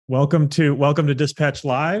Welcome to Dispatch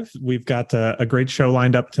Live. We've got a great show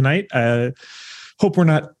lined up tonight. Hope we're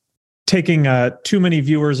not taking too many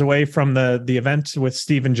viewers away from the event with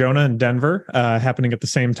Steve and Jonah in Denver happening at the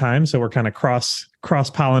same time. So we're kind of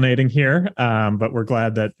cross-pollinating here, but we're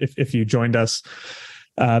glad that if you joined us,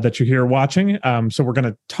 that you're here watching. So we're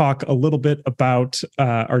going to talk a little bit about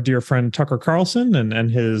our dear friend Tucker Carlson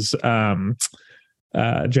and his January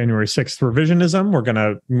 6th revisionism. We're going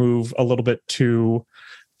to move a little bit to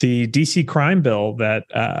the D.C. crime bill that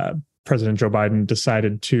President Joe Biden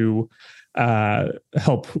decided to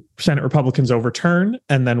help Senate Republicans overturn.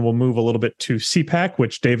 And then we'll move a little bit to CPAC,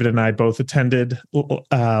 which David and I both attended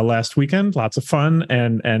last weekend. Lots of fun,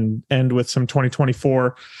 and end with some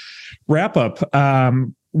 2024 wrap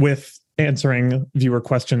up with answering viewer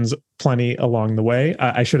questions plenty along the way.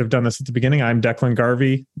 I should have done this at the beginning. I'm Declan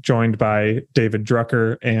Garvey, joined by David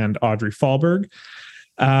Drucker and Audrey Fallberg.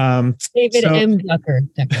 David M.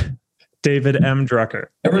 Drucker. David M. Drucker.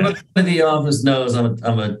 Everybody in the office knows I'm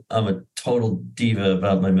a total diva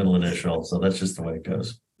about my middle initial, so that's just the way it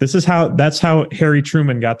goes. That's how Harry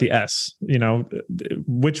Truman got the S. You know,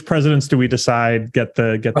 which presidents do we decide get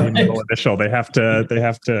the right. Middle initial? They have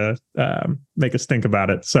to make us think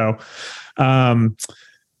about it. So,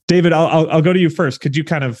 David, I'll go to you first. Could you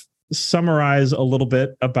kind of summarize a little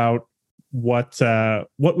bit about what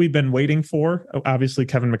we've been waiting for? Obviously,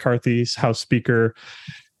 Kevin McCarthy's House Speaker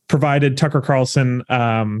provided Tucker Carlson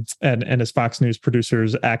and his Fox News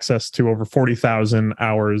producers access to over 40,000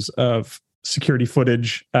 hours of security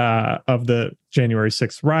footage of the January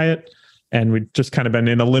 6th riot. And we've just kind of been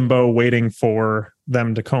in a limbo waiting for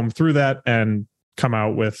them to comb through that and come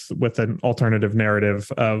out with an alternative narrative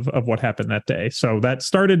of what happened that day. So that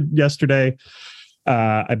started yesterday.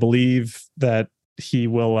 I believe that he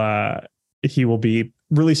will be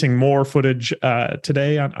releasing more footage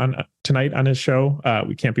today tonight on his show.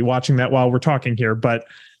 We can't be watching that while we're talking here, but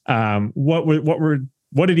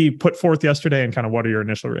what did he put forth yesterday, and kind of what are your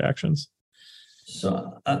initial reactions?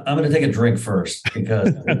 So I'm going to take a drink first, because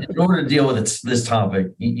in order to deal with this topic,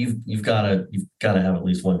 you've got to have at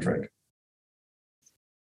least one drink.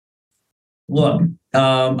 Look,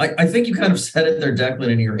 I think you kind of said it there, Declan,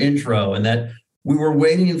 in your intro, and that we were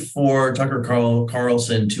waiting for Tucker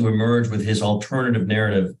Carlson to emerge with his alternative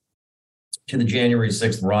narrative to the January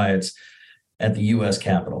 6th riots at the U.S.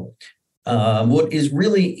 Capitol. What is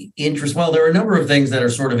really interesting, well, there are a number of things that are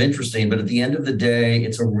sort of interesting, but at the end of the day,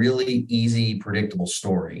 it's a really easy, predictable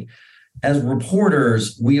story. As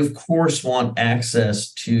reporters, we, of course, want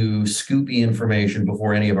access to scoopy information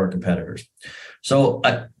before any of our competitors. So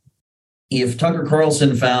if Tucker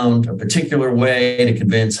Carlson found a particular way to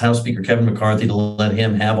convince House Speaker Kevin McCarthy to let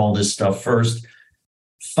him have all this stuff first,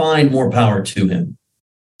 fine, more power to him.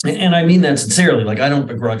 And I mean that sincerely. Like, I don't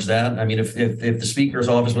begrudge that. I mean, if the Speaker's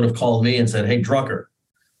office would have called me and said, "Hey, Drucker,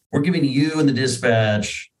 we're giving you and the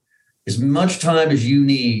Dispatch as much time as you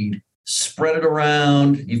need. Spread it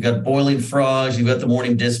around. You've got Boiling Frogs. You've got the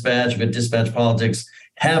Morning Dispatch. You've got Dispatch Politics.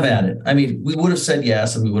 Have at it." I mean, we would have said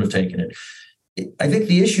yes, and we would have taken it. I think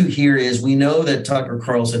the issue here is we know that Tucker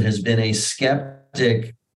Carlson has been a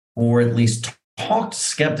skeptic, or at least talked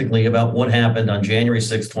skeptically about what happened on January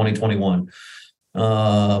 6, 2021.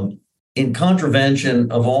 In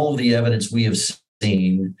contravention of all of the evidence we have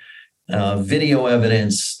seen, video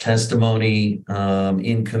evidence, testimony,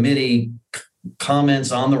 in committee,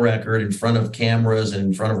 comments on the record in front of cameras and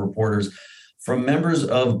in front of reporters from members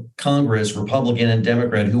of Congress, Republican and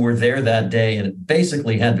Democrat, who were there that day and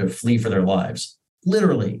basically had to flee for their lives,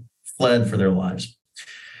 literally fled for their lives.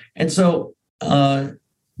 And so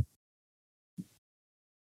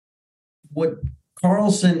what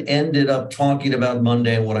Carlson ended up talking about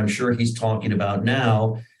Monday, and what I'm sure he's talking about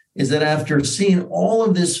now, is that after seeing all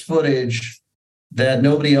of this footage that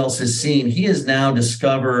nobody else has seen, he has now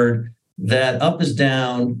discovered that up is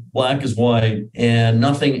down, black is white, and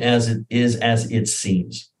nothing as it is as it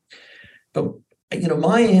seems. But, you know,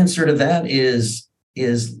 my answer to that is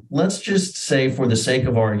let's just say, for the sake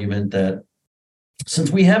of argument, that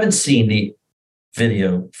since we haven't seen the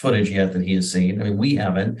video footage yet that he has seen, I mean, we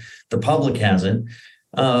haven't, the public hasn't,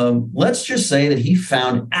 let's just say that he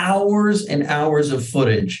found hours and hours of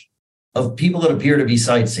footage of people that appear to be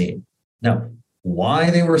sightseeing. Now, why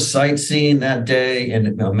they were sightseeing that day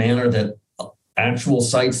in a manner that actual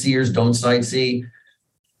sightseers don't sightsee,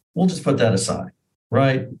 we'll just put that aside,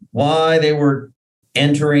 right? Why they were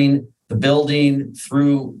entering the building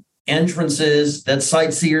through entrances that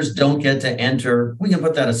sightseers don't get to enter, we can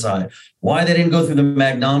put that aside. Why they didn't go through the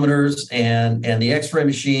magnometers and the x-ray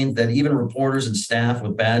machines that even reporters and staff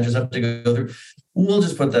with badges have to go through, we'll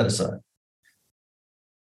just put that aside.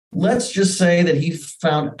 Let's just say that he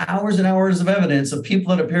found hours and hours of evidence of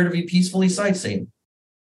people that appear to be peacefully sightseeing.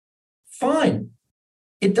 Fine.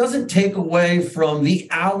 It doesn't take away from the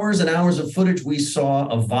hours and hours of footage we saw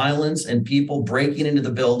of violence and people breaking into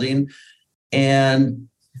the building and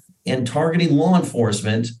targeting law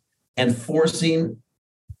enforcement and forcing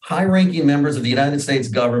high-ranking members of the United States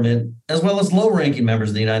government, as well as low-ranking members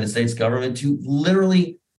of the United States government, to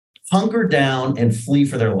literally hunker down and flee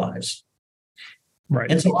for their lives. Right.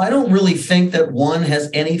 And so I don't really think that one has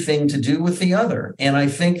anything to do with the other. And I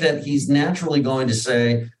think that he's naturally going to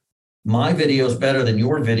say, my video is better than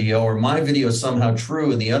your video, or my video is somehow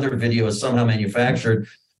true and the other video is somehow manufactured.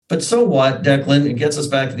 But so what, Declan? It gets us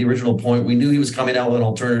back to the original point. We knew he was coming out with an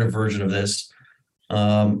alternative version of this.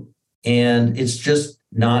 And it's just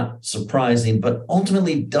not surprising, but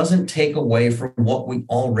ultimately doesn't take away from what we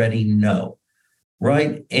already know,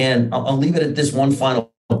 right? And I'll leave it at this one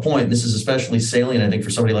final point. This is especially salient, I think, for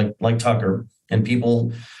somebody like Tucker and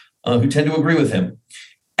people who tend to agree with him.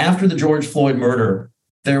 After the George Floyd murder,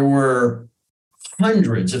 there were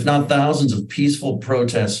hundreds, if not thousands, of peaceful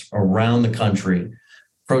protests around the country,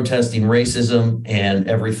 protesting racism and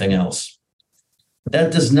everything else.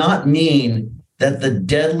 That does not mean that the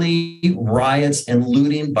deadly riots and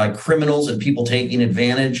looting by criminals and people taking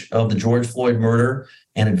advantage of the George Floyd murder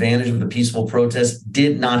and advantage of the peaceful protests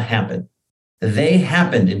did not happen. They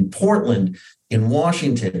happened in Portland, in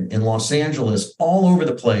Washington, in Los Angeles, all over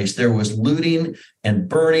the place. There was looting and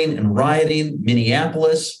burning and rioting.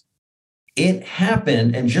 Minneapolis, it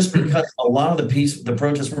happened. And just because a lot of the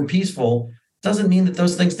protests were peaceful doesn't mean that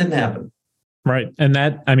those things didn't happen. Right. And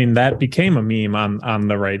that became a meme on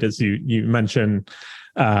the right, as you mentioned,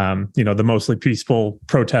 the mostly peaceful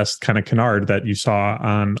protest kind of canard that you saw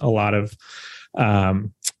on a lot of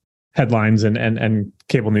headlines and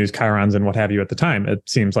cable news chyrons and what have you at the time. It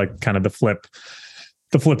seems like kind of the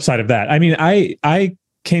flip side of that. I mean, I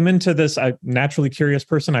came into this a naturally curious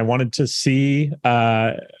person. I wanted to see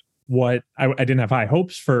what I didn't have high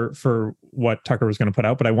hopes for what Tucker was going to put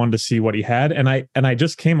out, but I wanted to see what he had. And I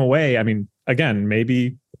just came away. I mean, again,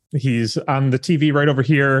 maybe he's on the TV right over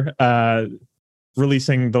here,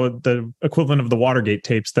 releasing the equivalent of the Watergate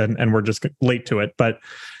tapes then, and we're just late to it. But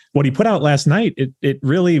what he put out last night, it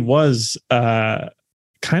really was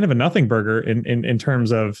kind of a nothing burger in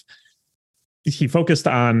terms of, he focused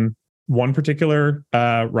on one particular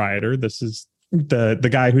rioter. This is the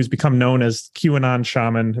guy who's become known as QAnon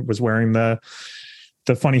shaman, was wearing the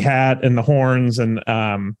funny hat and the horns,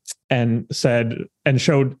 and said and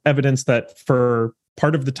showed evidence that for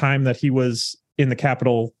part of the time that he was in the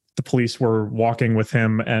Capitol, the police were walking with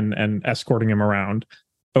him and escorting him around.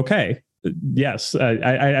 Okay. Yes.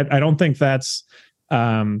 I don't think that's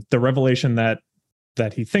the revelation that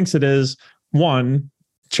he thinks it is. One,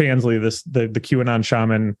 Chansley, the QAnon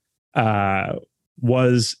shaman, I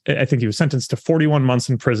think he was sentenced to 41 months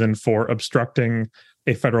in prison for obstructing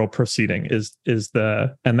a federal proceeding,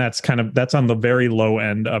 and that's on the very low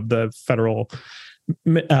end of the federal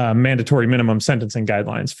mandatory minimum sentencing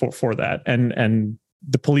guidelines for that. And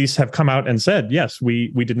the police have come out and said, yes,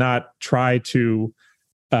 we did not try to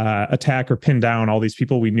attack or pin down all these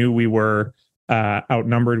people. We knew we were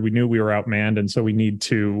outnumbered. We knew we were outmanned. And so we need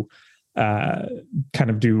to kind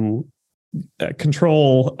of do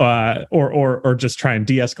control or just try and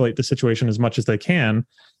de-escalate the situation as much as they can.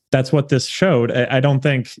 That's what this showed. I don't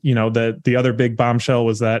think, the other big bombshell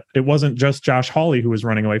was that it wasn't just Josh Hawley who was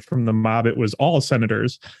running away from the mob. It was all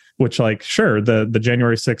senators, which, sure, the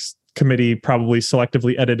January 6th committee probably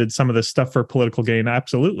selectively edited some of this stuff for political gain.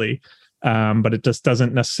 Absolutely. But it just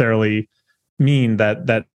doesn't necessarily mean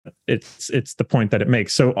that it's the point that it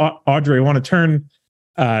makes. So Audrey, I want to turn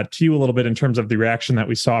to you a little bit in terms of the reaction that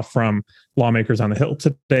we saw from lawmakers on the Hill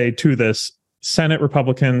today to this. Senate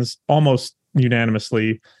Republicans almost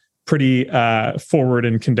unanimously pretty forward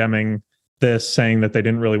in condemning this, saying that they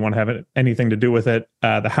didn't really want to have anything to do with it.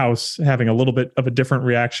 The House having a little bit of a different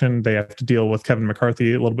reaction. They have to deal with Kevin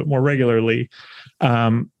McCarthy a little bit more regularly.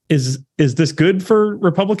 Is this good for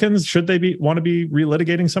Republicans? Should they want to be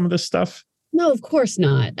relitigating some of this stuff? No, of course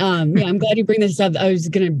not. I'm glad you bring this up. I was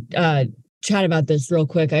going to chat about this real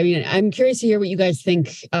quick. I mean, I'm curious to hear what you guys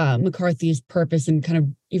think McCarthy's purpose and kind of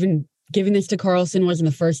even giving this to Carlson was in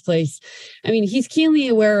the first place. I mean, he's keenly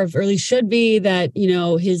aware of, or at least should be, that,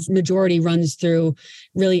 his majority runs through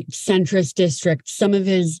really centrist districts. Some of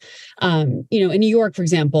his, in New York, for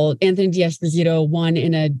example, Anthony D'Esposito won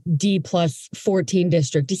in a D+14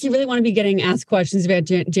 district. Does he really want to be getting asked questions about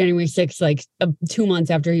January 6th, 2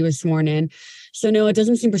 months after he was sworn in? So no, it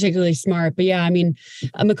doesn't seem particularly smart. But yeah, I mean,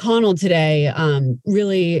 McConnell today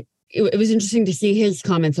really it was interesting to see his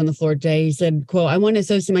comments on the floor today. He said, quote, "I want to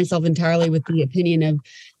associate myself entirely with the opinion of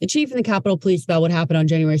the chief and the Capitol Police about what happened on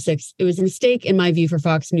January 6th. It was a mistake, in my view, for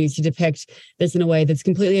Fox News to depict this in a way that's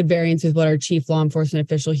completely at variance with what our chief law enforcement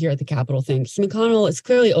official here at the Capitol thinks. McConnell is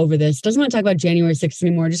clearly over this, doesn't want to talk about January 6th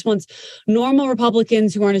anymore, just wants normal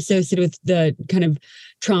Republicans who aren't associated with the kind of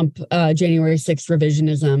Trump January 6th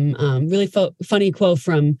revisionism." Really funny quote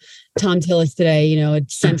from Tom Tillis today, a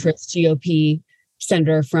centrist GOP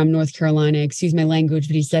senator from North Carolina, excuse my language,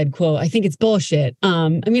 but he said, quote, "I think it's bullshit."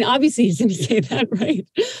 Obviously he's going to say that, right?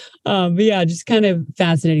 But yeah, just kind of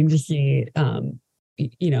fascinating to see,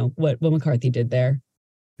 what McCarthy did there.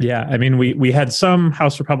 Yeah, we had some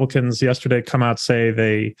House Republicans yesterday come out say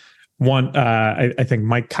they want. I think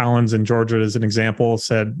Mike Collins in Georgia, as an example,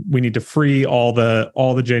 said we need to free all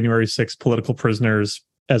the January 6th political prisoners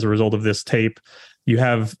as a result of this tape. You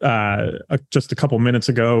have just a couple minutes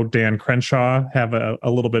ago, Dan Crenshaw have a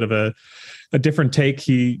little bit of a different take.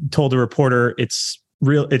 He told a reporter, it's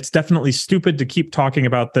definitely stupid to keep talking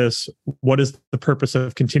about this. What is the purpose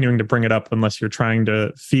of continuing to bring it up unless you're trying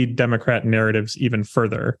to feed Democrat narratives even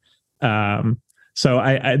further?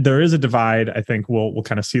 So there is a divide. I think we'll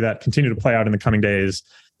kind of see that continue to play out in the coming days.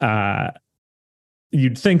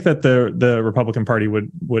 You'd think that the Republican Party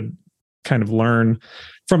would kind of learn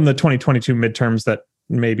from the 2022 midterms that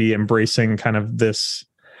maybe embracing kind of this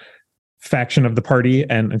faction of the party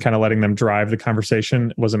and kind of letting them drive the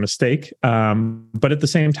conversation was a mistake. But at the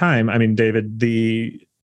same time, David,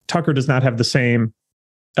 Tucker does not have the same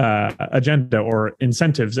agenda or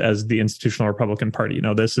incentives as the institutional Republican Party.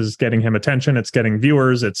 This is getting him attention. It's getting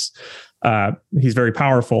viewers. He's very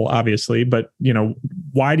powerful, obviously, but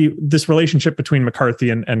why this relationship between McCarthy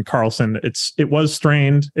and Carlson, it was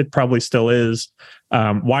strained. It probably still is.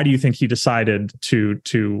 Why do you think he decided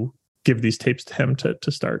to give these tapes to him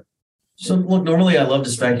to start? So look, normally I love to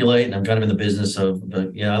speculate, and I'm kind of in the business of,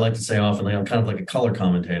 I like to say often, I'm kind of like a color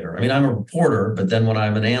commentator. I'm a reporter, but then when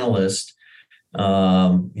I'm an analyst,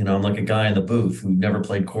 I'm like a guy in the booth who never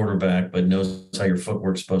played quarterback but knows how your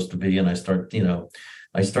footwork's supposed to be, and I start doing the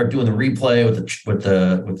replay with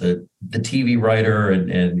the TV writer,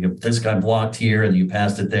 and this guy blocked here and you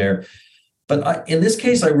passed it there. But in this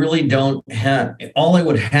case, I really don't have. All I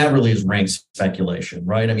would have really is rank speculation,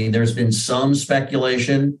 right? There's been some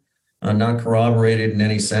speculation, not corroborated in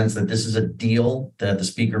any sense, that this is a deal that the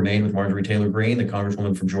speaker made with Marjorie Taylor Greene, the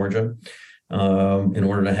congresswoman from Georgia, in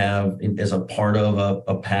order to have as a part of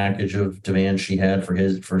a package of demands she had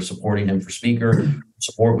for supporting him for speaker.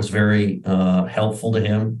 Support was very helpful to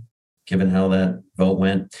him, given how that vote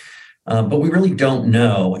went. But we really don't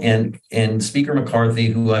know. And Speaker McCarthy,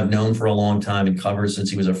 who I've known for a long time and covers since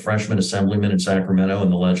he was a freshman assemblyman in Sacramento in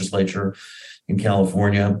the legislature in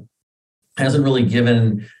California, hasn't really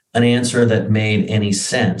given an answer that made any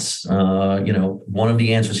sense. One of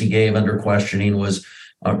the answers he gave under questioning was,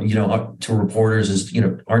 to reporters is,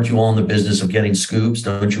 aren't you all in the business of getting scoops?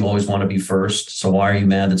 Don't you always want to be first? So why are you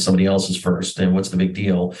mad that somebody else is first? And what's the big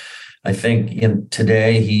deal? I think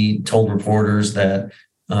today he told reporters that,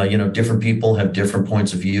 different people have different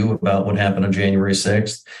points of view about what happened on January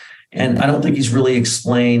 6th. And I don't think he's really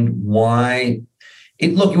explained why.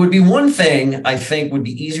 It would be one thing, I think, would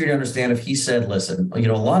be easier to understand if he said, listen, a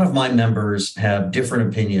lot of my members have different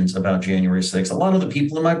opinions about January 6th. A lot of the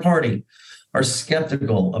people in my party are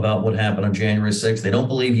skeptical about what happened on January 6th. They don't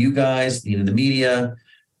believe you guys, the media.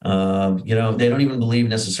 They don't even believe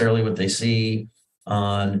necessarily what they see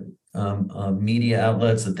on media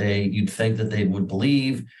outlets that you'd think that they would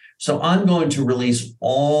believe. So I'm going to release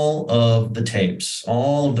all of the tapes,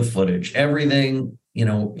 all of the footage, everything.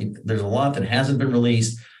 There's a lot that hasn't been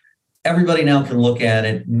released. Everybody now can look at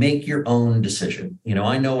it, make your own decision.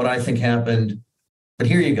 I know what I think happened, but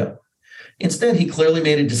here you go. Instead, he clearly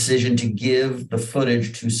made a decision to give the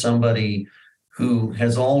footage to somebody who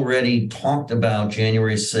has already talked about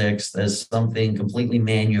January 6th as something completely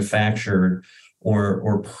manufactured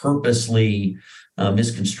or purposely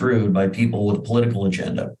misconstrued by people with a political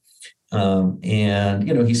agenda.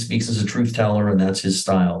 He speaks as a truth teller, and that's his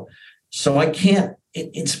style. So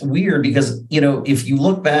it's weird because, if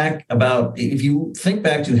you think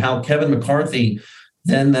back to how Kevin McCarthy,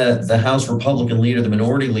 then the House Republican leader, the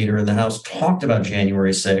minority leader in the House, talked about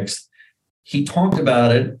January 6th, he talked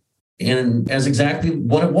about it as exactly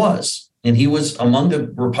what it was. And he was among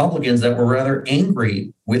the Republicans that were rather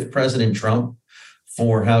angry with President Trump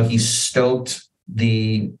for how he stoked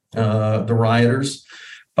the rioters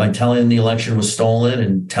by telling them the election was stolen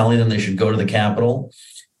and telling them they should go to the Capitol.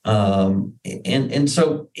 And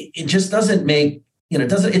so it just doesn't make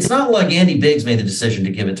it's not like Andy Biggs made the decision to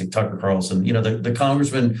give it to Tucker Carlson. The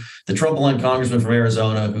congressman, the Trump-aligned congressman from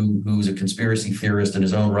Arizona, who's a conspiracy theorist in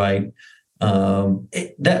his own right.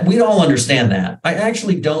 That we all understand that. I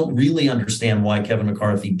actually don't really understand why Kevin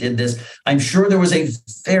McCarthy did this. I'm sure there was a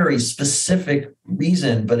very specific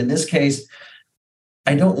reason, but in this case,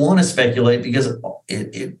 I don't want to speculate because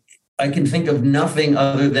I can think of nothing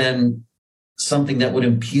other than something that would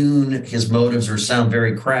impugn his motives or sound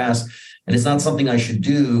very crass. And it's not something I should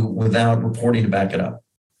do without reporting to back it up.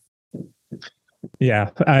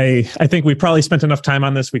 Yeah, I think we probably spent enough time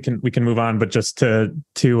on this. We can move on, but just to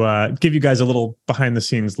give you guys a little behind the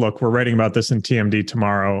scenes look, we're writing about this in TMD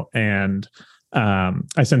tomorrow, and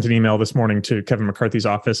I sent an email this morning to Kevin McCarthy's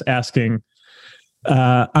office asking.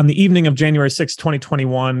 On the evening of January 6,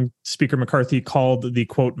 2021, Speaker McCarthy called the,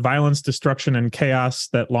 quote, violence, destruction, and chaos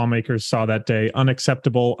that lawmakers saw that day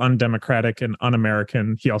unacceptable, undemocratic, and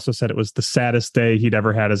un-American. He also said it was the saddest day he'd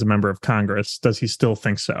ever had as a member of Congress. Does he still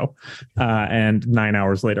think so? And 9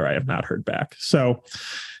 hours later, I have not heard back. So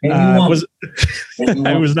I was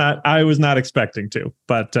not expecting to.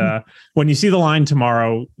 But when you see the line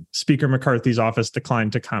tomorrow, Speaker McCarthy's office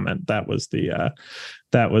declined to comment. That was the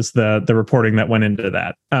reporting that went into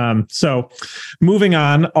that. So moving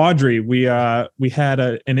on, Audrey, we had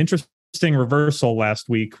an interesting reversal last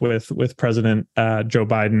week with President Joe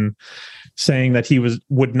Biden saying that he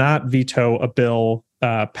would not veto a bill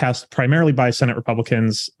passed primarily by Senate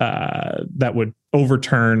Republicans that would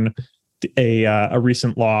overturn a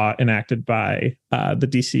recent law enacted by the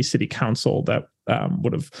D.C. City Council that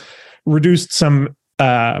would have reduced some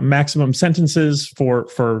maximum sentences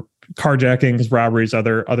for carjackings, robberies,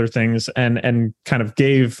 other things, and kind of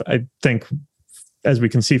gave, I think, as we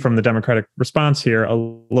can see from the Democratic response here, a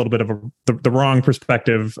little bit of the wrong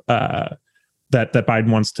perspective that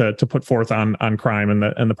Biden wants to put forth on crime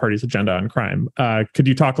and the party's agenda on crime. Could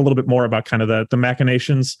you talk a little bit more about kind of the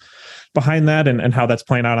machinations behind that and how that's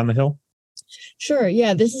playing out on the Hill? Sure.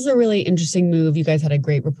 Yeah, this is a really interesting move. You guys had a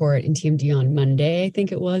great report in TMD on Monday, I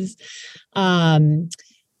think it was.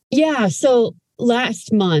 So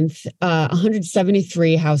last month,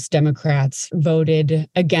 173 House Democrats voted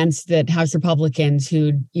against the House Republicans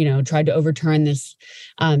who, tried to overturn this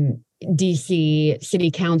DC City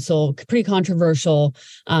Council pretty controversial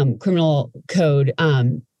criminal code.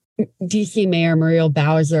 DC Mayor Muriel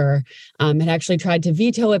Bowser had actually tried to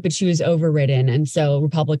veto it, but she was overridden. And so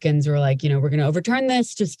Republicans were like, we're going to overturn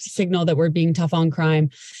this just to signal that we're being tough on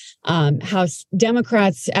crime. House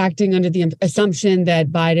Democrats, acting under the assumption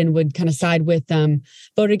that Biden would kind of side with them,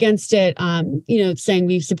 vote against it, saying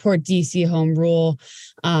we support DC home rule,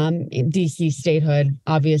 DC statehood,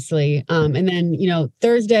 obviously. And then,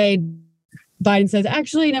 Thursday, Biden says,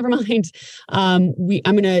 actually, never mind. I'm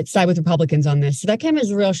going to side with Republicans on this. So that came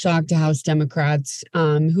as a real shock to House Democrats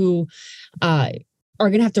who are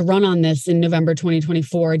going to have to run on this in November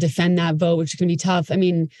 2024, defend that vote, which can be tough. I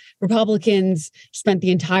mean, Republicans spent the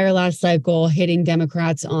entire last cycle hitting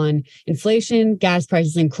Democrats on inflation, gas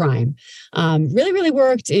prices, and crime. Really, really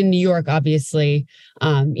worked in New York, obviously.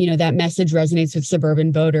 That message resonates with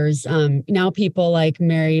suburban voters. Now people like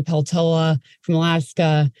Mary Peltola from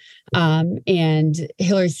Alaska and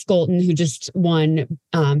Hillary Scholten, who just won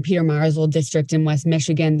Peter Marsville district in West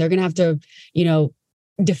Michigan, they're going to have to,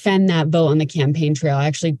 defend that vote on the campaign trail. I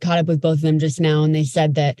actually caught up with both of them just now, and they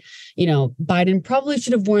said that, Biden probably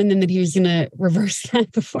should have warned them that he was going to reverse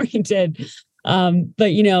that before he did. But, on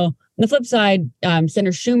the flip side,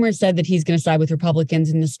 Senator Schumer said that he's going to side with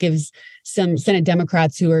Republicans, and this gives some Senate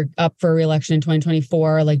Democrats who are up for re-election in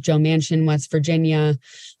 2024, like Joe Manchin, West Virginia,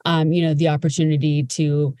 the opportunity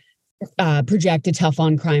to project a tough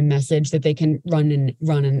on crime message that they can run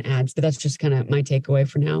in ads. But that's just kind of my takeaway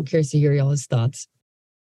for now. Curious to hear y'all's thoughts.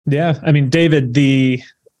 Yeah, I mean, David, this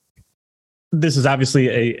is obviously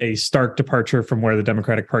a stark departure from where the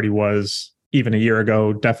Democratic Party was even a year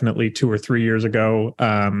ago, definitely 2 or 3 years ago.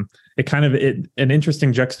 An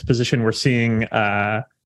interesting juxtaposition. We're seeing that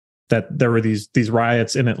there were these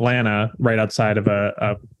riots in Atlanta right outside of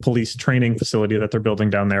a police training facility that they're building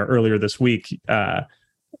down there earlier this week. I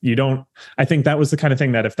think that was the kind of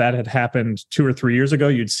thing that if that had happened 2 or 3 years ago,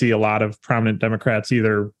 you'd see a lot of prominent Democrats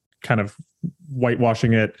either kind of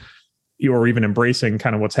whitewashing it or even embracing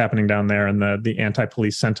kind of what's happening down there and the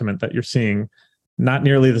anti-police sentiment that you're seeing. Not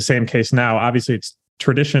nearly the same case now. Obviously, it's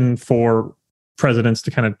tradition for presidents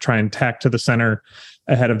to kind of try and tack to the center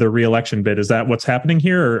ahead of their reelection bid. Is that what's happening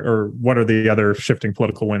here, or what are the other shifting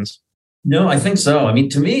political winds? No, I think so. I mean,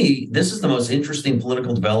 to me, this is the most interesting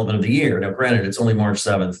political development of the year. Now, granted, it's only March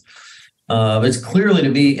 7th. It's clearly to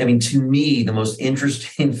me, the most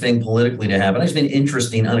interesting thing politically to happen. It's been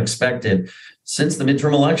interesting, unexpected. since the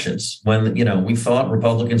midterm elections, when, we thought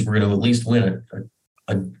Republicans were going to at least win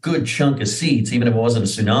a good chunk of seats, even if it wasn't a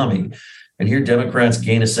tsunami. And here Democrats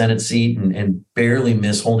gain a Senate seat and barely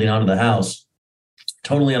miss holding on to the House.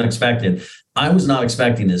 Totally unexpected. I was not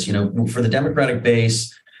expecting this. For the Democratic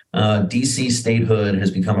base, D.C. statehood has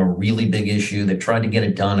become a really big issue. They've tried to get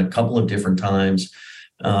it done a couple of different times.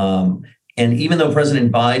 And even though President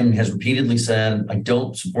Biden has repeatedly said, I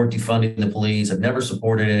don't support defunding the police, I've never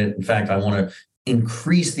supported it. In fact, I want to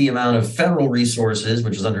increase the amount of federal resources,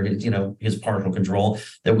 which is under his partial control,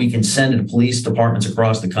 that we can send to police departments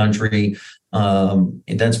across the country.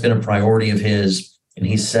 That's been a priority of his, and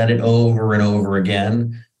he said it over and over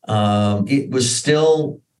again. It was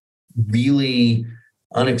still really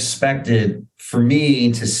unexpected for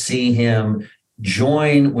me to see him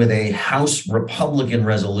join with a House Republican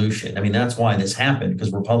resolution. I mean, that's why this happened,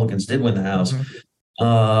 because Republicans did win the House,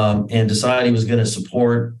 and decided he was going to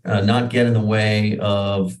support, not get in the way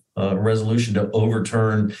of a resolution to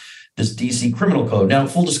overturn this DC criminal code. Now,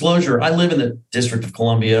 full disclosure, I live in the District of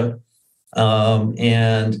Columbia,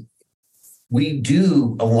 and we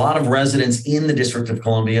do a lot of residents in the District of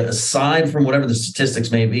Columbia, aside from whatever the statistics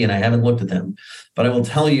may be, and I haven't looked at them, but I will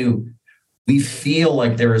tell you, we feel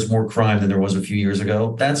like there is more crime than there was a few years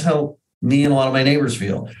ago. That's how me and a lot of my neighbors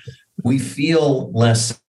feel. We feel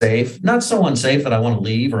less safe, not so unsafe that I want to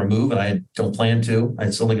leave or move, and I don't plan to. I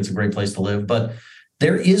still think it's a great place to live, but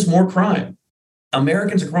there is more crime.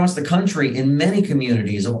 Americans across the country in many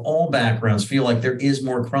communities of all backgrounds feel like there is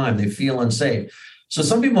more crime. They feel unsafe. So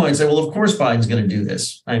some people might say, well, of course Biden's going to do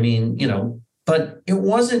this. I mean, but it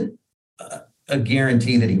wasn't a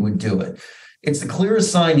guarantee that he would do it. It's the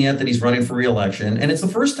clearest sign yet that he's running for re-election. And it's the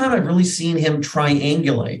first time I've really seen him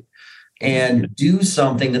triangulate and do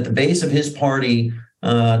something that the base of his party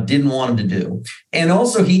didn't want him to do. And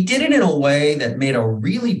also he did it in a way that made a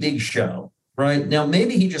really big show, right? Now,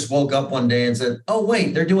 maybe he just woke up one day and said, oh,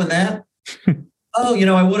 wait, they're doing that? Oh,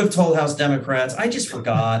 I would have told House Democrats. I just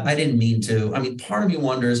forgot. I didn't mean to. I mean, part of me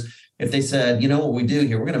wonders if they said, what we do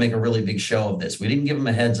here, we're going to make a really big show of this. We didn't give them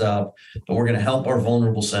a heads up, but we're going to help our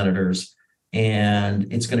vulnerable senators.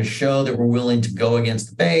 And it's going to show that we're willing to go against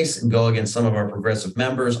the base and go against some of our progressive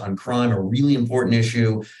members on crime, a really important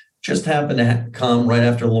issue. Just happened to come right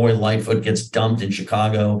after Lori Lightfoot gets dumped in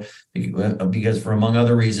Chicago because, for among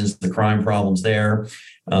other reasons, the crime problems there,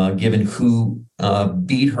 given who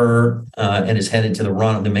beat her and is headed to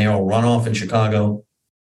the mayoral runoff in Chicago.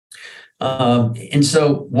 And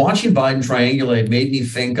so watching Biden triangulate made me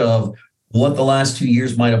think of what the last 2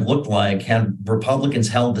 years might have looked like had Republicans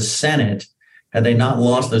held the Senate, had they not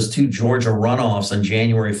lost those two Georgia runoffs on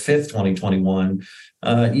January 5th, 2021.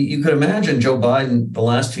 You could imagine Joe Biden the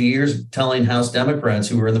last 2 years telling House Democrats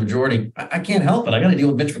who were in the majority, I can't help it. I got to deal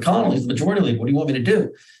with Mitch McConnell. He's the majority leader. What do you want me to do?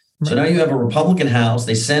 Right. So now you have a Republican House.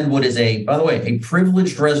 They send what is by the way, a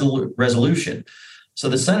privileged resolution. So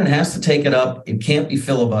the Senate has to take it up. It can't be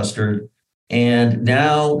filibustered. And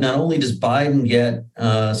now not only does Biden get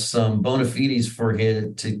some bona fides for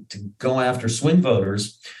him to go after swing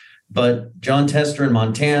voters, but John Tester in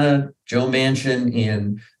Montana, Joe Manchin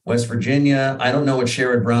in West Virginia. I don't know what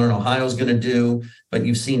Sherrod Brown in Ohio is going to do, but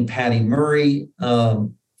you've seen Patty Murray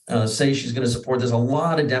say she's going to support this. A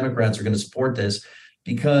lot of Democrats are going to support this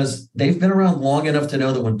because they've been around long enough to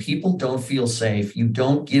know that when people don't feel safe, you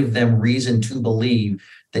don't give them reason to believe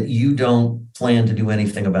that you don't plan to do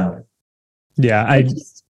anything about it. Yeah,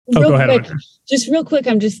 go ahead. Just real quick,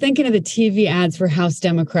 I'm just thinking of the TV ads for House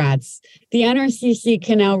Democrats. The NRCC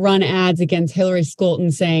can now run ads against Hillary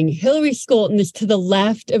Scholten saying Hillary Scholten is to the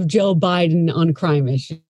left of Joe Biden on crime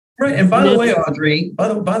issues. Right. And by the way, Audrey, by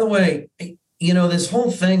the way, this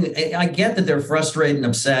whole thing, I get that they're frustrated and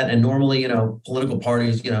upset. And normally, political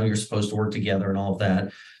parties, you're supposed to work together and all of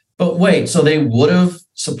that. But wait, so they would have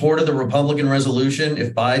supported the Republican resolution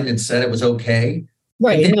if Biden had said it was okay?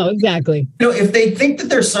 Right. No, exactly. If they think that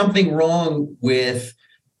there's something wrong with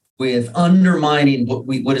undermining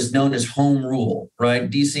what is known as home rule, right?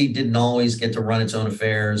 DC didn't always get to run its own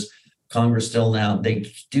affairs. Congress still now,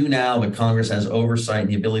 they do now, but Congress has oversight and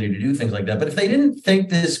the ability to do things like that. But if they didn't think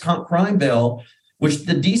this crime bill, which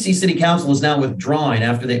the DC City Council is now withdrawing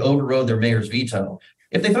after they overrode their mayor's veto,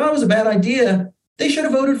 if they thought it was a bad idea, they should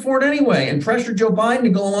have voted for it anyway and pressured Joe Biden to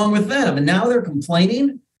go along with them. And now they're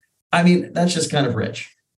complaining. I mean, that's just kind of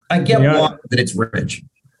rich. I get why, but it's rich.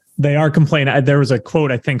 They are complaining. There was a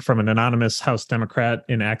quote, I think, from an anonymous House Democrat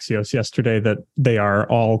in Axios yesterday that they are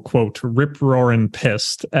all, quote, rip-roaring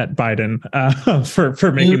pissed at Biden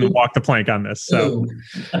for making them walk the plank on this. So,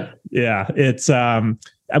 yeah, it's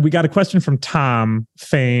we got a question from Tom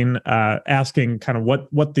Fain asking kind of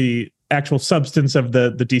what the actual substance of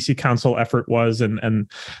the DC Council effort was, and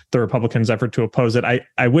the Republicans' effort to oppose it.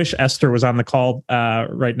 I wish Esther was on the call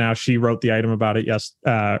right now. She wrote the item about it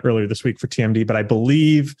earlier this week for TMD, but I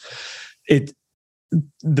believe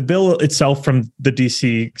the bill itself from the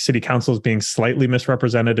DC City Council is being slightly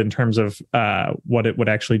misrepresented in terms of what it would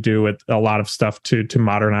actually do with a lot of stuff to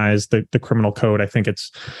modernize the criminal code. I think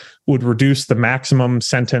would reduce the maximum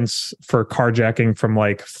sentence for carjacking from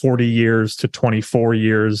like 40 years to 24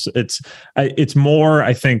 years. It's more,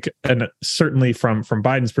 I think, and certainly from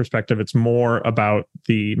Biden's perspective, it's more about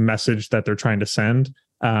the message that they're trying to send.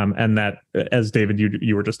 And that, as David,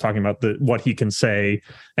 you were just talking about what he can say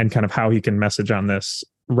and kind of how he can message on this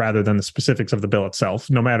rather than the specifics of the bill itself,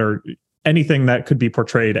 no matter anything that could be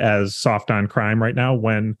portrayed as soft on crime right now.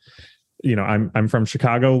 When, I'm from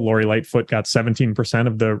Chicago, Lori Lightfoot got 17%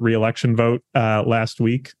 of the reelection vote last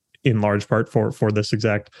week, in large part for this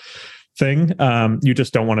exact thing. You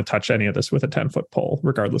just don't want to touch any of this with a 10-foot pole,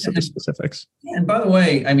 regardless of the specifics. And by the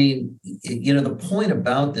way, I mean, the point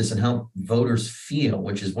about this and how voters feel,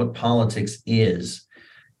 which is what politics is,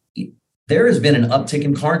 there has been an uptick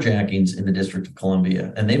in carjackings in the District of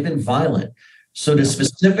Columbia, and they've been violent. So to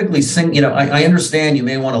specifically sing, I understand you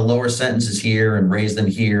may want to lower sentences here and raise them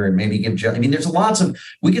here and maybe there's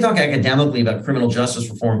we could talk academically about criminal justice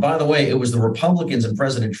reform. By the way, it was the Republicans and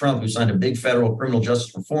President Trump who signed a big federal criminal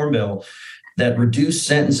justice reform bill that reduced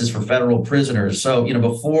sentences for federal prisoners. So,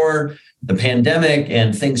 before the pandemic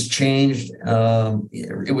and things changed,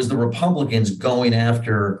 it was the Republicans going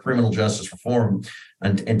after criminal justice reform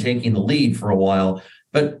and taking the lead for a while.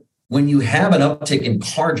 But when you have an uptick in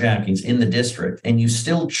carjackings in the district and you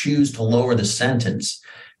still choose to lower the sentence,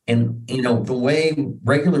 and the way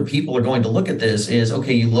regular people are going to look at this is,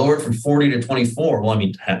 okay, you lower it from 40 to 24. Well,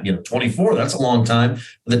 24, that's a long time.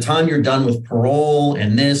 By the time you're done with parole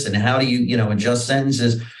and this, and how do you, adjust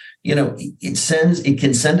sentences, it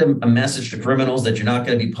can send a message to criminals that you're not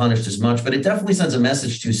going to be punished as much, but it definitely sends a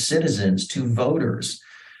message to citizens, to voters,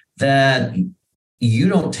 that you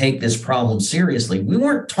don't take this problem seriously. We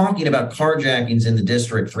weren't talking about carjackings in the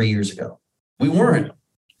district 3 years ago. We weren't.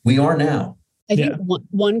 We are now. I think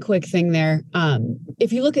one quick thing there.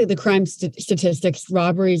 If you look at the crime statistics,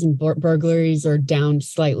 robberies and burglaries are down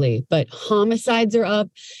slightly, but homicides are up,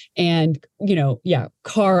 and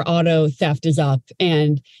car auto theft is up.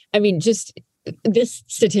 And I mean, just this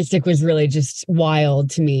statistic was really just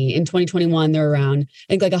wild to me. In 2021, there were around,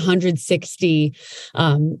 I think, like 160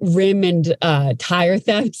 rim and tire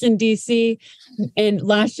thefts in DC. And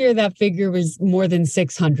last year, that figure was more than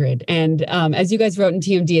 600. And as you guys wrote in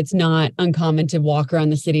TMD, it's not uncommon to walk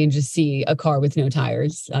around the city and just see a car with no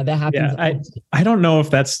tires. That happens. Yeah, I don't know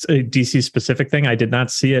if that's a DC specific thing. I did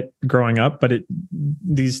not see it growing up, but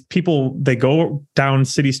these people, they go down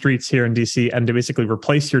city streets here in DC and they basically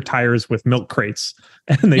replace your tires with milk crates,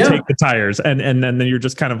 and they take the tires, and then you're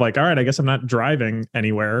just kind of like, all right, I guess I'm not driving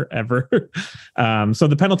anywhere ever. So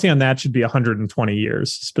the penalty on that should be 120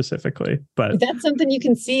 years specifically, but that's something you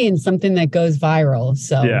can see and something that goes viral.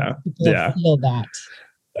 So feel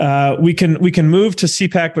that. We can move to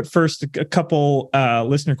CPAC, but first a couple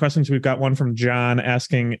listener questions. We've got one from John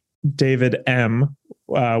asking David M,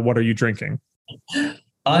 what are you drinking?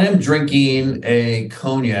 I am drinking a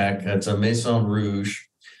cognac. It's a Maison Rouge.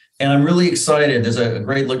 And I'm really excited. There's a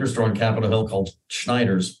great liquor store on Capitol Hill called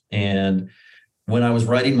Schneider's. And when I was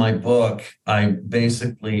writing my book, I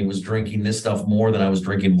basically was drinking this stuff more than I was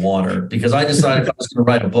drinking water, because I decided if I was going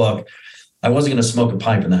to write a book, I wasn't going to smoke a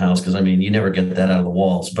pipe in the house, because, you never get that out of the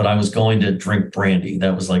walls. But I was going to drink brandy.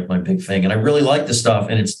 That was like my big thing. And I really like this stuff.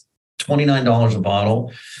 And it's $29 a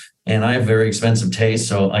bottle. And I have very expensive taste.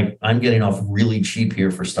 So I'm getting off really cheap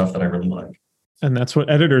here for stuff that I really like. And that's what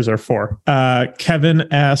editors are for.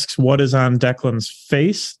 Kevin asks, what is on Declan's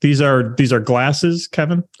face? These are glasses,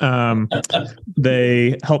 Kevin.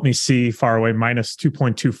 They help me see far away, minus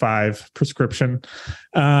 2.25 prescription.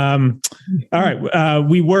 All right.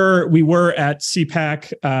 We were at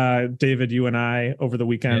CPAC, David, you and I, over the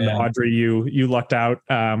weekend. Yeah. Audrey, you lucked out,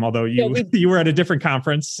 although you were at a different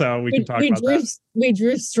conference, so we can talk about that. We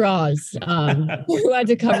drew straws. Who had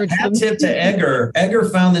to cover. Hat tip to Edgar. Edgar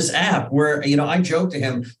found this app where, I joked to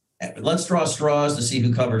him, let's draw straws to see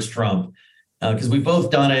who covers Trump, because we've both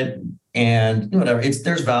done it, and whatever.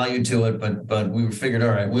 There's value to it, but we figured,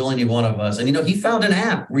 all right, we only need one of us. And he found an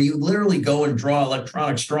app where you literally go and draw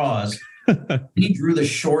electronic straws. He drew the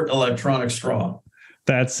short electronic straw.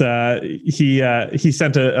 That's he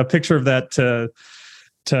sent a picture of that to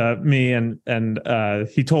me, and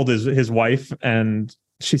he told his wife, and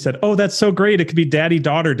she said, "Oh, that's so great! It could be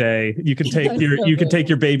Daddy-Daughter Day. You can take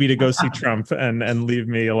your baby to go see Trump and leave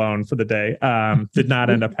me alone for the day." Did not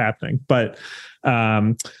end up happening, but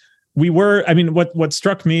what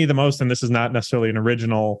struck me the most, and this is not necessarily an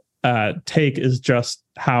original take, is just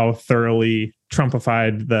how thoroughly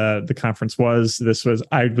Trumpified the conference was.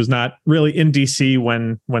 I was not really in DC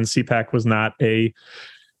when CPAC was not a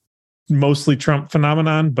mostly Trump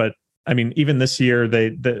phenomenon, but I mean, even this year,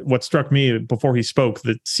 what struck me before he spoke,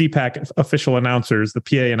 the CPAC official announcers, the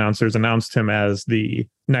PA announcers, announced him as the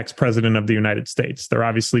next president of the United States. They're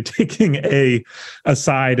obviously taking a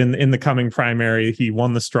side in the coming primary. He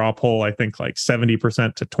won the straw poll, I think, like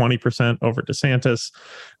 70% to 20% over DeSantis.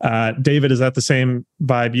 David, is that the same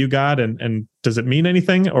vibe you got? And does it mean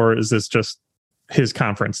anything, or is this just his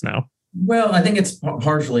conference now? Well, I think it's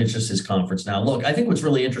just his conference now. Look, I think what's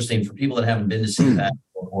really interesting for people that haven't been to CPAC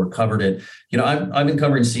or covered it, I've been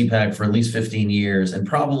covering CPAC for at least 15 years, and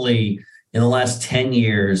probably in the last 10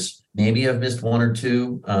 years, maybe I've missed one or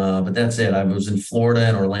two, but that's it. I was in Florida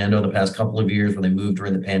and Orlando the past couple of years when they moved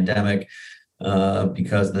during the pandemic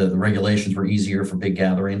because the regulations were easier for big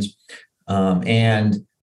gatherings. And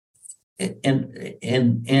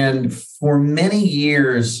for many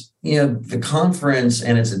years, the conference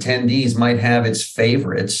and its attendees might have its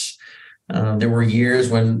favorites. There were years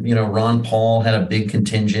when, Ron Paul had a big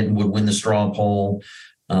contingent and would win the straw poll.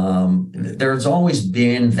 There's always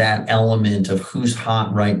been that element of who's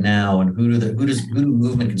hot right now and who do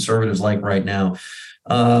movement conservatives like right now.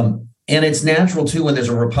 And it's natural too, when there's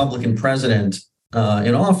a Republican president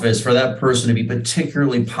in office, for that person to be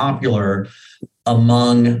particularly popular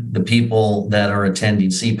among the people that are attending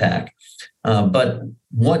CPAC. But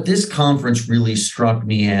what this conference really struck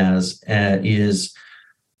me as is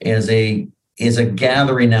a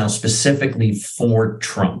gathering now specifically for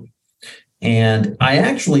Trump. And I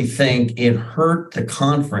actually think it hurt the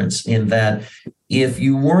conference in that if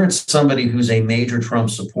you weren't somebody who's a major Trump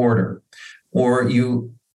supporter, or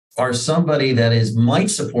you are somebody that might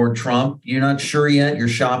support Trump, you're not sure yet, you're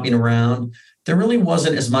shopping around, there really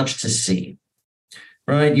wasn't as much to see.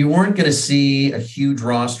 Right. You weren't going to see a huge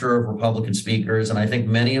roster of Republican speakers. And I think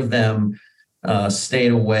many of them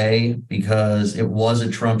stayed away because it was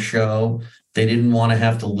a Trump show. They didn't want to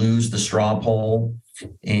have to lose the straw poll.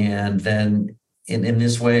 And then in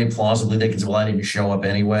this way, plausibly, they can say, well, I didn't show up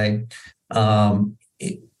anyway. And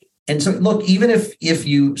so, look, even if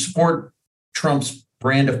you support Trump's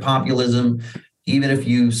brand of populism, even if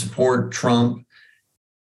you support Trump,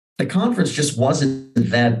 the conference just wasn't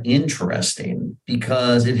that interesting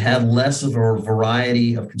because it had less of a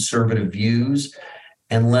variety of conservative views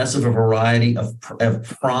and less of a variety of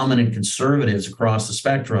prominent conservatives across the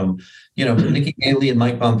spectrum. Nikki Haley and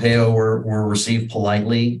Mike Pompeo were received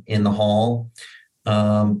politely in the hall.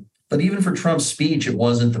 But even for Trump's speech, it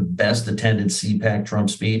wasn't the best attended CPAC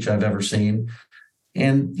Trump speech I've ever seen.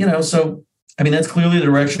 And, so, that's clearly the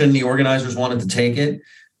direction the organizers wanted to take it.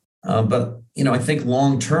 But I think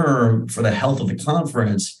long term, for the health of the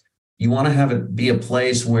conference, you want to have it be a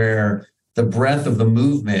place where the breadth of the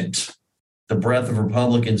movement, the breadth of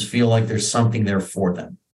Republicans feel like there's something there for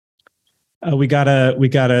them. We got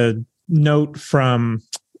a note from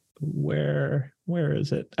where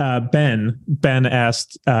is it? Ben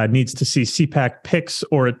asked, needs to see CPAC pics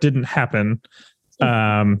or it didn't happen.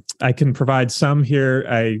 I can provide some here.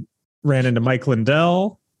 I ran into Mike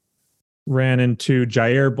Lindell. Ran into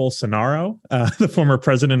Jair Bolsonaro, the former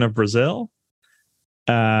president of Brazil.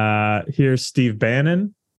 Here's Steve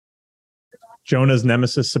Bannon, Jonah's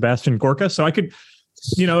nemesis, Sebastian Gorka. So I could,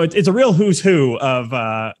 it's a real who's who of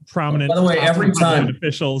prominent. By the way, every time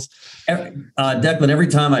officials. Declan, every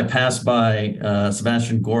time I passed by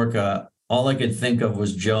Sebastian Gorka, all I could think of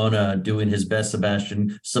was Jonah doing his best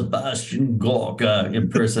Sebastian Gorka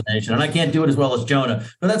impersonation. And I can't do it as well as Jonah,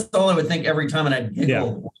 but that's all I would think every time. And I'd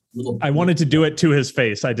giggle. Yeah. I wanted to do it to his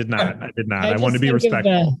face. I did not. I wanted to be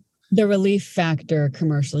respectful. The Relief Factor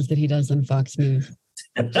commercials that he does on Fox News.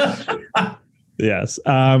 Yes.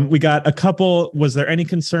 We got a couple. Was there any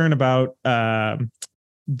concern about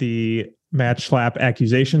the match slap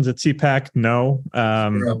accusations at CPAC? No.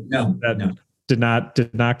 No. Did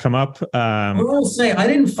not come up. I will say I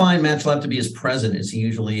didn't find Matt Schlapp to be as present as he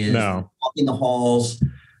usually is. No. In the halls,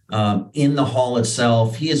 in the hall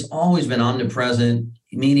itself, he has always been omnipresent.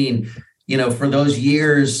 Meaning, for those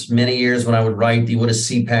many years when I would write what does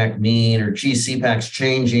CPAC mean, or gee, CPAC's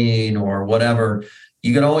changing, or whatever,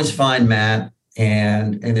 you could always find Matt.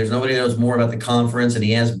 And there's nobody that knows more about the conference, and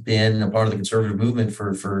he has been a part of the conservative movement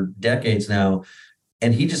for decades now.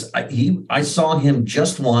 And I saw him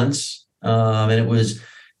just once. And it was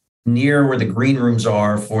near where the green rooms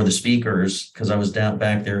are for the speakers, because I was down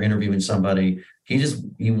back there interviewing somebody.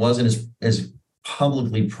 He wasn't as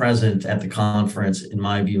publicly present at the conference, in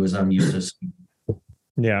my view, as I'm used to.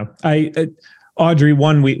 Yeah. Audrey,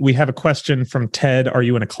 we have a question from Ted. Are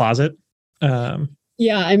you in a closet?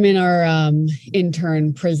 Yeah, I'm in our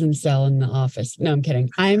intern prison cell in the office. No, I'm kidding.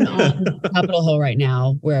 I'm on Capitol Hill right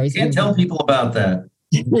now, where I was. Can't tell people about that.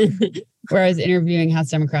 Where I was interviewing House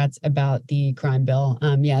Democrats about the crime bill.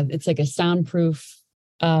 Yeah, it's like a soundproof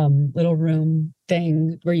little room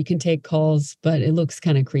thing where you can take calls, but it looks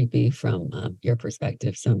kind of creepy from your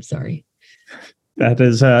perspective. So I'm sorry. That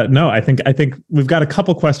is no. I think we've got a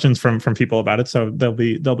couple questions from people about it, so they'll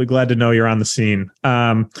be glad to know you're on the scene.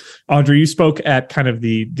 Audrey, you spoke at kind of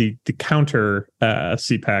the counter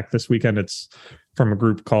CPAC this weekend. It's from a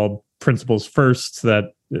group called Principles First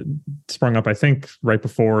that sprung up, I think, right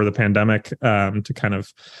before the pandemic, to kind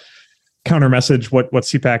of counter message what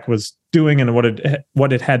CPAC was doing and what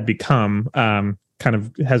it had become. Kind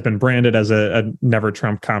of has been branded as a Never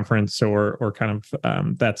Trump conference or kind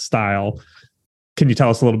of that style. Can you tell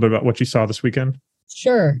us a little bit about what you saw this weekend?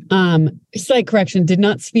 Sure. Slight correction, did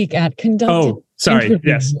not speak at conducted. Oh, sorry.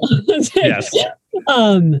 Yes. Yes.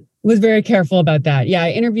 Was very careful about that. Yeah,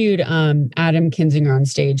 I interviewed Adam Kinzinger on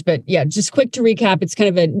stage, but yeah, just quick to recap, it's kind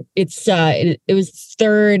of it was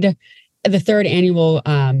the third annual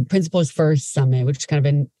Principles First Summit, which is kind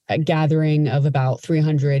of a gathering of about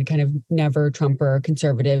 300 kind of never Trumper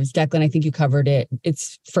conservatives. Declan, I think you covered it.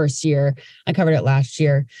 It's first year. I covered it last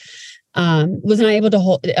year. Was not able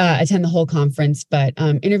to attend the whole conference, but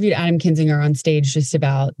interviewed Adam Kinzinger on stage just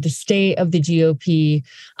about the state of the GOP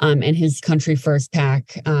and his Country First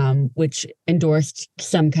PAC, which endorsed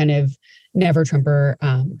some kind of never Trumper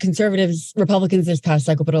conservatives, Republicans this past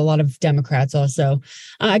cycle, but a lot of Democrats also.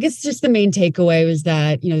 I guess just the main takeaway was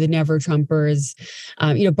that, the never Trumpers,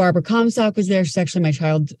 Barbara Comstock was there. She's actually my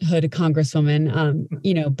childhood congresswoman.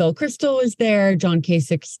 Bill Kristol was there. John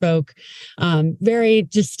Kasich spoke. Very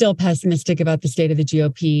just still pessimistic about the state of the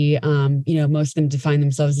GOP. Most of them define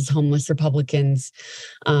themselves as homeless Republicans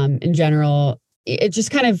in general. It just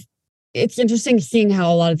kind of, it's interesting seeing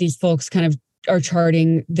how a lot of these folks kind of are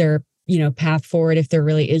charting their path forward, if there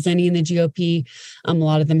really is any in the GOP. A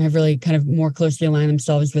lot of them have really kind of more closely aligned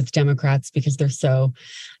themselves with Democrats because they're so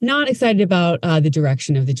not excited about the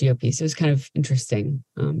direction of the GOP. So it was kind of interesting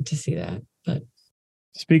to see that. But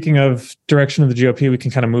speaking of direction of the GOP, we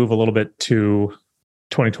can kind of move a little bit to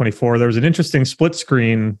 2024. There was an interesting split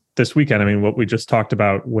screen this weekend. I mean, what we just talked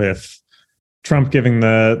about with Trump giving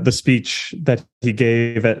the speech that he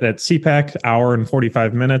gave at CPAC, hour and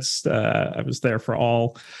 45 minutes. I was there for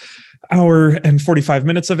all hour and 45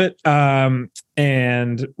 minutes of it. And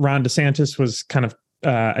Ron DeSantis was kind of,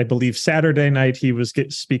 I believe Saturday night, he was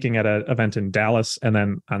speaking at an event in Dallas. And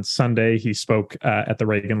then on Sunday, he spoke at the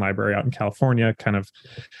Reagan Library out in California, kind of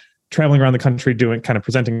traveling around the country,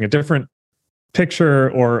 presenting a different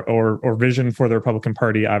picture or vision for the Republican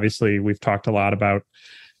Party. Obviously, we've talked a lot about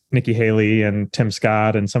Nikki Haley and Tim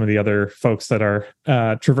Scott and some of the other folks that are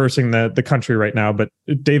traversing the country right now. But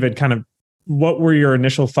David, kind of what were your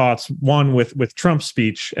initial thoughts, one with Trump's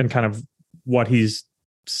speech and kind of what he's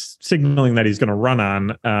signaling that he's going to run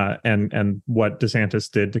on and what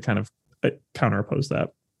DeSantis did to kind of counteroppose that?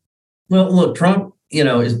 Well, look, Trump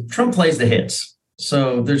plays the hits.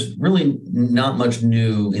 So there's really not much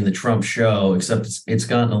new in the Trump show, except it's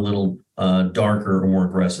gotten a little darker or more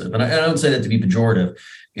aggressive. And I don't say that to be pejorative.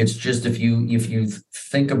 It's just if you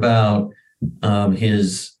think about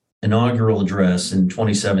his inaugural address in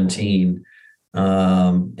 2017,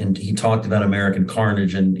 and he talked about American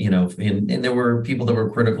carnage, and there were people that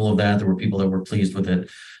were critical of that. There were people that were pleased with it.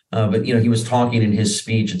 But he was talking in his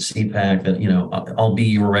speech at CPAC that, I'll be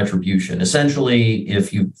your retribution. Essentially,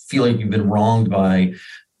 if you feel like you've been wronged by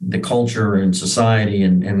the culture and society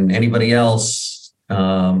and anybody else,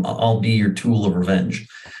 I'll be your tool of revenge.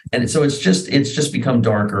 And so it's just become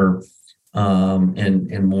darker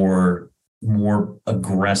and more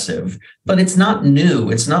aggressive. But it's not new.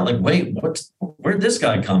 It's not like, wait, where'd this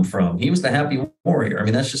guy come from? He was the happy warrior. I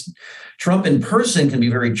mean, that's just Trump in person can be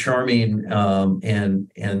very charming and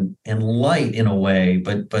light in a way,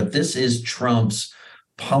 but this is Trump's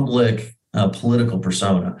public political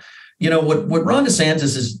persona. What Ron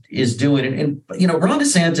DeSantis is doing, and Ron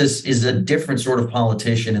DeSantis is a different sort of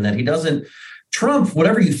politician in that he doesn't. Trump,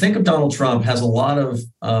 whatever you think of Donald Trump, has a lot of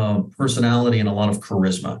personality and a lot of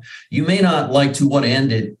charisma. You may not like to what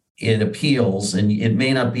end it appeals, and it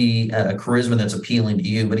may not be a charisma that's appealing to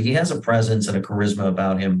you, but he has a presence and a charisma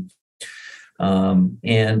about him.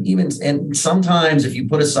 And sometimes if you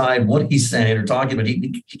put aside what he's saying or talking about,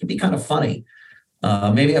 he can be kind of funny.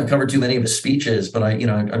 Maybe I've covered too many of his speeches, but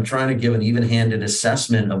I'm trying to give an even-handed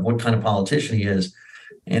assessment of what kind of politician he is.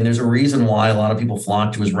 And there's a reason why a lot of people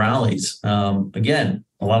flock to his rallies. Again,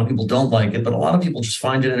 a lot of people don't like it, but a lot of people just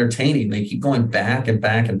find it entertaining. They keep going back and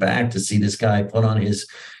back and back to see this guy put on his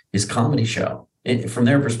comedy show from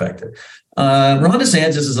their perspective. Ron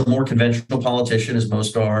DeSantis is a more conventional politician, as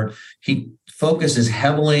most are. He focuses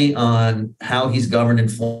heavily on how he's governed in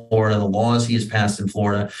Florida, the laws he has passed in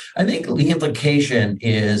Florida. I think the implication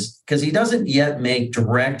is because he doesn't yet make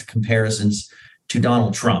direct comparisons to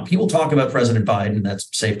Donald Trump. He will talk about President Biden. That's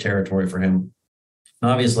safe territory for him,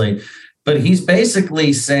 obviously. But he's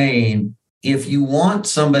basically saying, if you want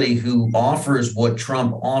somebody who offers what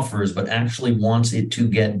Trump offers, but actually wants it to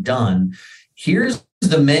get done, here's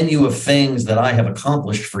the menu of things that I have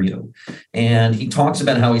accomplished for you. And he talks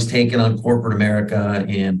about how he's taken on corporate America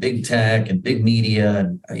and big tech and big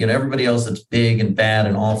media and everybody else that's big and bad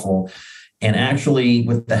and awful. And actually,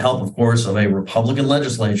 with the help, of course, of a Republican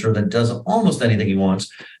legislature that does almost anything he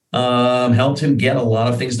wants, helped him get a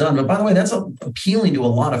lot of things done. But by the way, that's appealing to a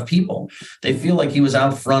lot of people. They feel like he was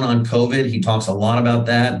out front on COVID. He talks a lot about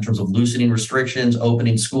that in terms of loosening restrictions,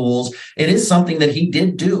 opening schools. It is something that he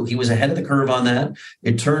did do. He was ahead of the curve on that.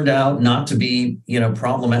 It turned out not to be,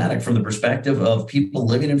 problematic from the perspective of people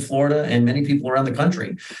living in Florida and many people around the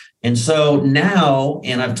country. And so now,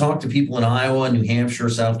 and I've talked to people in Iowa, New Hampshire,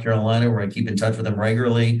 South Carolina, where I keep in touch with them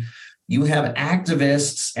regularly. You have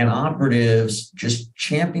activists and operatives just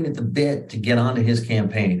champing at the bit to get onto his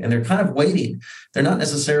campaign. And they're kind of waiting. They're not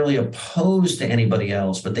necessarily opposed to anybody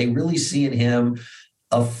else, but they really see in him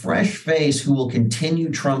a fresh face who will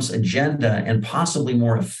continue Trump's agenda and possibly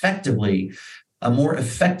more effectively, a more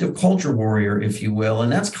effective culture warrior, if you will.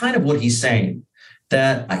 And that's kind of what he's saying.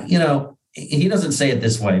 That, he doesn't say it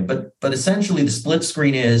this way, but essentially the split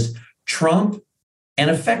screen is Trump and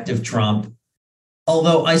effective Trump.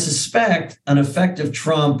 Although I suspect an effective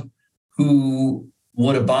Trump who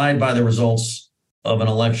would abide by the results of an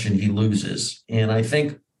election he loses. And I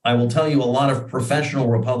think I will tell you a lot of professional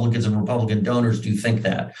Republicans and Republican donors do think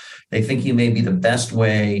that. They think he may be the best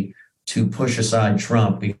way to push aside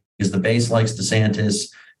Trump because the base likes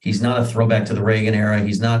DeSantis. He's not a throwback to the Reagan era.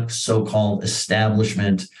 He's not so-called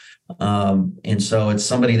establishment. And so it's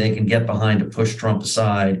somebody they can get behind to push Trump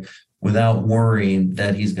aside without worrying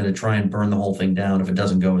that he's going to try and burn the whole thing down if it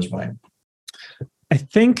doesn't go his way. I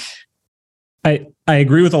think I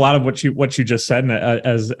agree with a lot of what you just said, and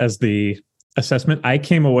as the assessment. I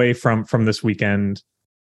came away from this weekend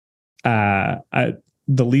the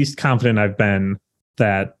least confident I've been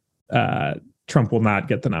that Trump will not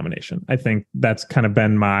get the nomination. I think that's kind of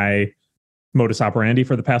been my modus operandi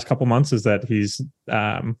for the past couple months, is that he's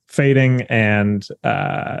fading and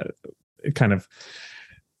kind of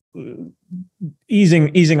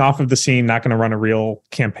easing off of the scene, not going to run a real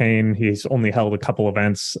campaign. He's only held a couple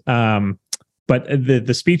events. But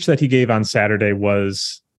the speech that he gave on Saturday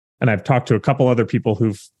was, and I've talked to a couple other people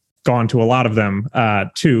who've gone to a lot of them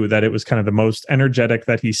too, that it was kind of the most energetic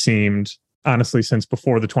that he seemed, honestly, since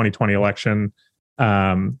before the 2020 election,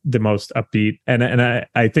 the most upbeat. And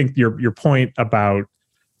I think your point about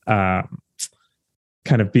kind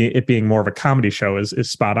of it being more of a comedy show is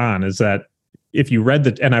spot on, is that if you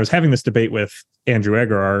read and I was having this debate with Andrew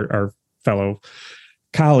Egger, our fellow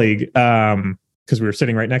colleague, because we were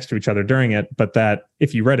sitting right next to each other during it, but that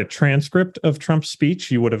if you read a transcript of Trump's speech,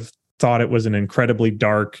 you would have thought it was an incredibly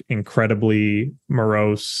dark, incredibly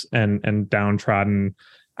morose and downtrodden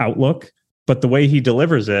outlook. But the way he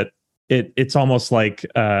delivers it's almost like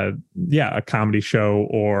a comedy show,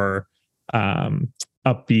 or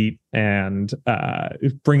upbeat and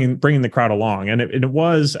bringing the crowd along. And it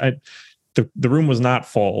was. The room was not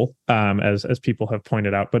full, as people have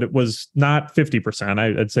pointed out, but it was not 50%.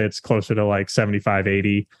 I'd say it's closer to like 75,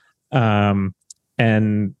 80.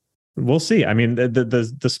 And we'll see. I mean,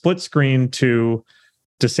 the split screen to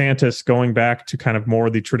DeSantis going back to kind of more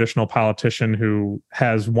the traditional politician who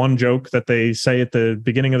has one joke that they say at the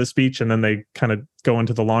beginning of the speech, and then they kind of go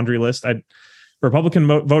into the laundry list. Republican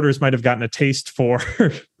voters might have gotten a taste for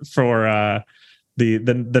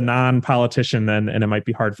the non-politician then, and it might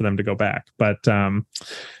be hard for them to go back. But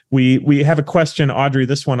we have a question, Audrey.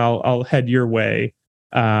 This one I'll head your way.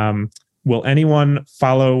 Will anyone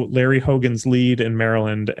follow Larry Hogan's lead in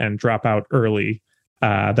Maryland and drop out early?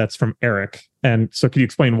 That's from Eric. And so could you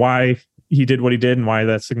explain why he did what he did and why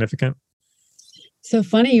that's significant? So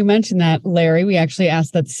funny you mentioned that, Larry. We actually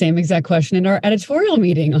asked that same exact question in our editorial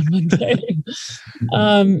meeting on Monday.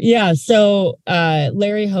 So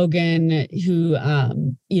Larry Hogan, who,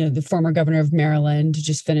 the former governor of Maryland,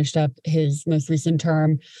 just finished up his most recent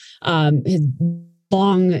term, has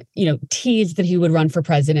long, teased that he would run for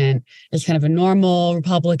president as kind of a normal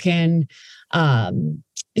Republican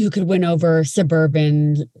who could win over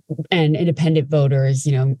suburban and independent voters.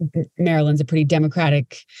 Maryland's a pretty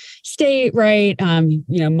Democratic state, right?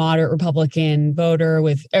 Moderate Republican governor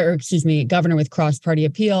with cross-party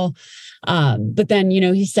appeal. But then,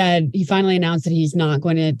 he finally announced that he's not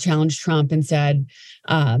going to challenge Trump and said,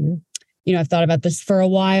 I've thought about this for a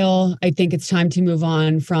while. I think it's time to move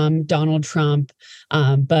on from Donald Trump.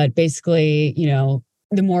 But basically,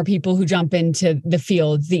 the more people who jump into the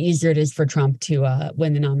field, the easier it is for Trump to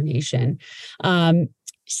win the nomination.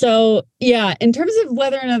 So, yeah, in terms of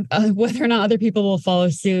whether or not other people will follow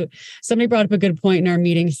suit, somebody brought up a good point in our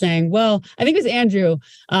meeting saying, well, I think it was Andrew,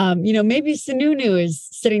 maybe Sununu is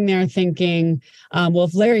sitting there thinking, well,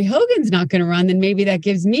 if Larry Hogan's not going to run, then maybe that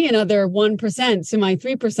gives me another 1%. So my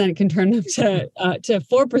 3% can turn up to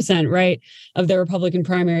 4%, right, of the Republican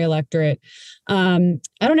primary electorate. I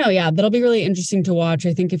don't know. Yeah, that'll be really interesting to watch.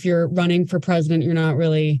 I think if you're running for president, you're not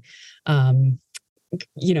really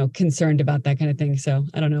concerned about that kind of thing. So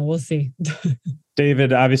I don't know. We'll see.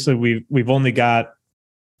 David, obviously we've only got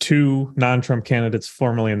two non-Trump candidates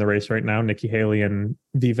formally in the race right now, Nikki Haley and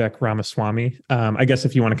Vivek Ramaswamy. I guess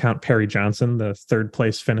if you want to count Perry Johnson, the third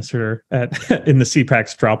place finisher in the CPAC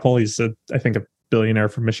straw poll, he's I think a billionaire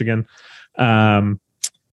from Michigan.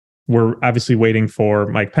 We're obviously waiting for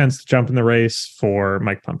Mike Pence to jump in the race, for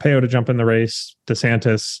Mike Pompeo to jump in the race,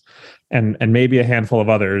 DeSantis, and maybe a handful of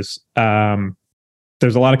others.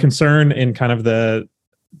 There's a lot of concern in kind of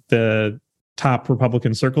the top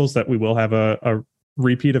Republican circles that we will have a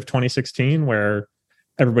repeat of 2016 where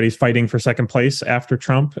everybody's fighting for second place after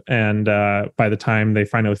Trump. And by the time they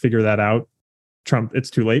finally figure that out, it's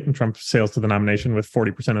too late and Trump sails to the nomination with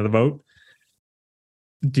 40% of the vote.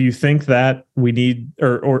 Do you think that we need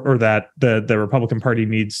or that the Republican Party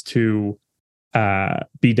needs to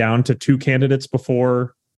be down to two candidates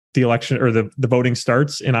before the election or the voting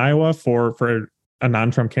starts in Iowa for a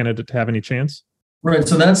non-Trump candidate to have any chance? Right.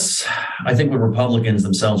 So that's, I think, what Republicans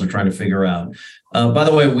themselves are trying to figure out. By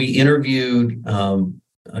the way, we interviewed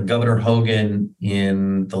Governor Hogan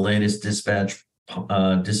in the latest Dispatch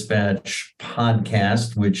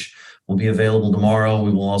podcast, which will be available tomorrow.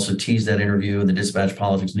 We will also tease that interview in the Dispatch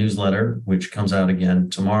Politics newsletter, which comes out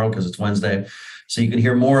again tomorrow because it's Wednesday. So you can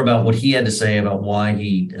hear more about what he had to say about why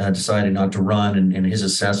he decided not to run and his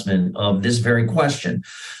assessment of this very question.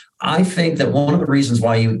 I think that one of the reasons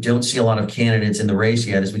why you don't see a lot of candidates in the race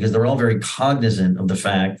yet is because they're all very cognizant of the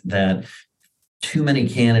fact that too many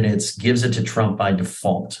candidates gives it to Trump by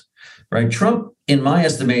default, right? Trump, in my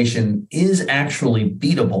estimation, is actually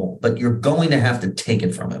beatable, but you're going to have to take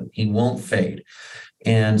it from him. He won't fade.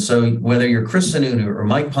 And so whether you're Chris Sununu or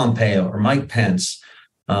Mike Pompeo or Mike Pence,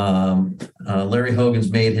 Larry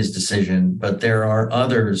Hogan's made his decision, but there are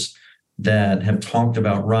others that have talked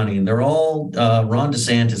about running. They're all Ron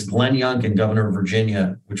DeSantis, Glenn Youngkin, governor of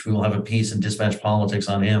Virginia, which we will have a piece in Dispatch Politics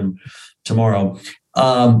on him tomorrow.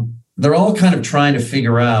 They're all kind of trying to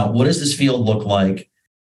figure out, what does this field look like?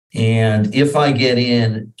 And if I get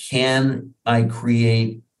in, can I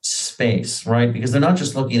create space, right? Because they're not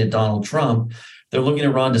just looking at Donald Trump. They're looking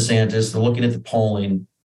at Ron DeSantis. They're looking at the polling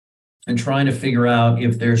and trying to figure out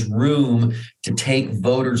if there's room to take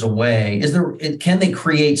voters away. Can they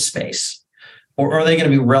create space, or are they going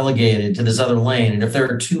to be relegated to this other lane? And if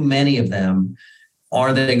there are too many of them,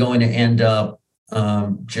 are they going to end up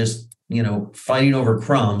just fighting over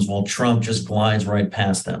crumbs while Trump just glides right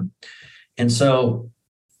past them? And so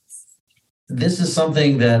this is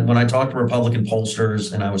something that when I talk to Republican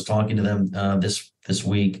pollsters, and I was talking to them this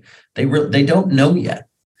week, they don't know yet,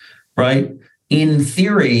 right? In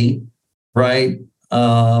theory, right,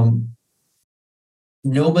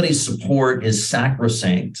 nobody's support is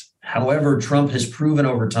sacrosanct. However, Trump has proven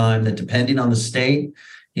over time that depending on the state,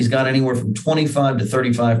 he's got anywhere from 25 to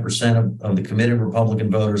 35% of the committed Republican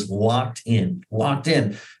voters locked in.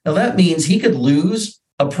 Now, that means he could lose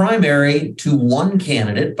a primary to one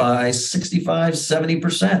candidate by 65, 70%,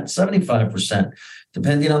 75%,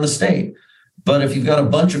 depending on the state. But if you've got a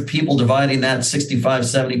bunch of people dividing that 65,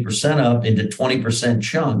 70% up into 20%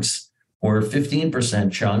 chunks or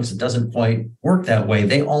 15% chunks, it doesn't quite work that way.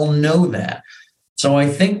 They all know that. So I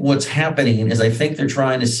think what's happening is I think they're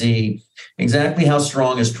trying to see exactly how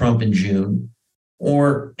strong is Trump in June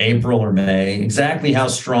or April or May, exactly how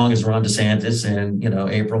strong is Ron DeSantis in,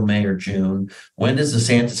 April, May, or June. When does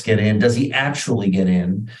DeSantis get in? Does he actually get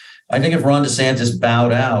in? I think if Ron DeSantis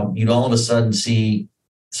bowed out, you'd all of a sudden see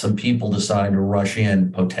some people deciding to rush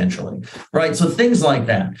in potentially, right? So things like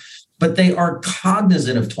that. But they are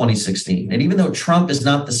cognizant of 2016. And even though Trump is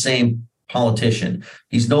not the same politician.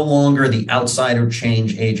 He's no longer the outsider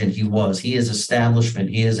change agent he was. He is establishment.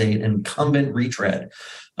 He is an incumbent retread,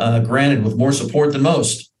 granted with more support than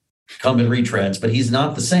most incumbent retreads, but he's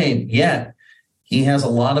not the same yet. He has a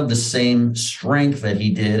lot of the same strength that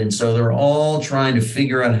he did. And so they're all trying to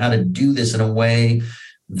figure out how to do this in a way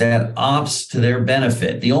that opts to their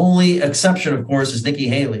benefit. The only exception, of course, is Nikki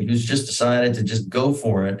Haley, who's just decided to just go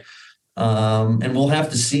for it. And we'll have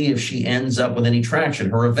to see if she ends up with any traction.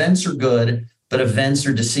 Her events are good, but events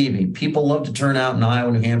are deceiving. People love to turn out in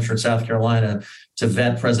Iowa, New Hampshire, and South Carolina to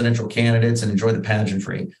vet presidential candidates and enjoy the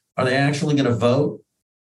pageantry. Are they actually going to vote?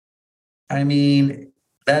 I mean,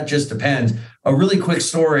 that just depends. A really quick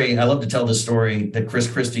story. I love to tell this story that Chris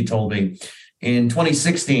Christie told me. In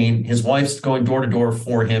 2016, his wife's going door to door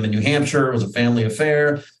for him in New Hampshire. It was a family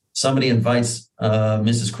affair. Somebody invites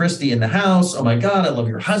Mrs. Christie in the house. Oh my God, I love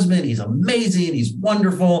your husband. He's amazing. He's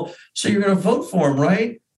wonderful. So you're going to vote for him,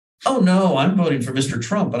 right? Oh no, I'm voting for Mr.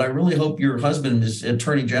 Trump, but I really hope your husband is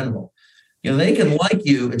Attorney General. You know, they can like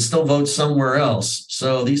you and still vote somewhere else.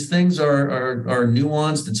 So these things are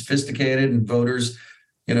nuanced and sophisticated, and voters,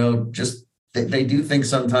 you know, just they do things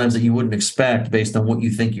sometimes that you wouldn't expect based on what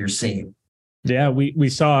you think you're seeing. Yeah, we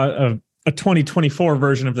saw a 2024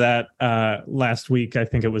 version of that last week. I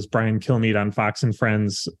think it was Brian Kilmeade on Fox and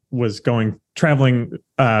Friends was traveling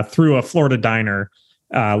through a Florida diner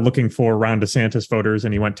looking for Ron DeSantis voters,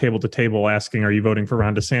 and he went table to table asking, "Are you voting for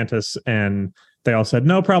Ron DeSantis?" And they all said,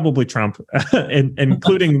 "No, probably Trump,"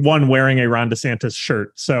 including one wearing a Ron DeSantis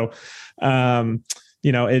shirt. So,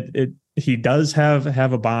 you know, he does have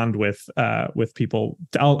a bond with people.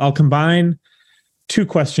 I'll combine two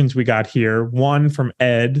questions we got here. One from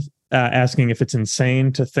Ed asking if it's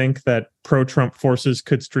insane to think that pro-Trump forces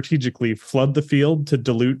could strategically flood the field to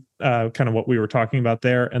dilute kind of what we were talking about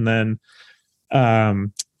there. And then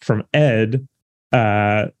from Ed,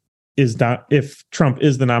 if Trump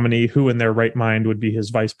is the nominee, who in their right mind would be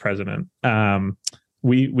his vice president? I'll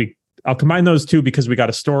combine those two because we got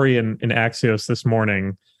a story in Axios this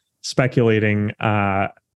morning speculating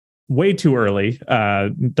way too early,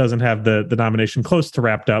 doesn't have the nomination close to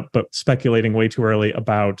wrapped up, but speculating way too early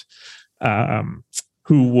about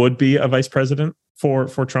who would be a vice president for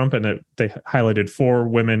Trump. And they highlighted 4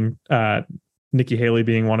 women, Nikki Haley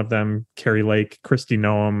being one of them, Carrie Lake, Kristi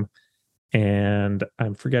Noem, and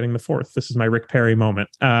I'm forgetting the 4th. This is my Rick Perry moment.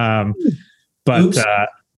 But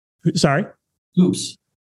sorry? Oops.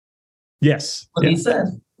 Yes. What he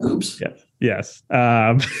said. Oops. Yeah. Yes.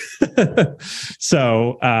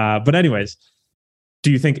 So, but anyways, do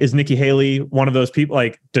you think, is Nikki Haley one of those people?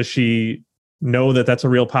 Like, does she know that that's a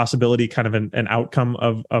real possibility, kind of an outcome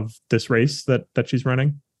of this race that she's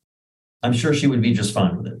running? I'm sure she would be just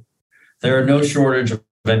fine with it. There are no shortage of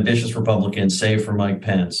ambitious Republicans, save for Mike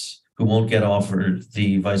Pence, who won't get offered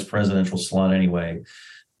the vice presidential slot anyway.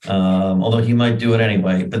 Although he might do it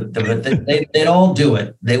anyway, but they'd all do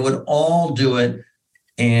it. They would all do it.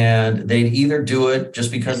 And they'd either do it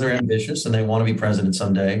just because they're ambitious and they want to be president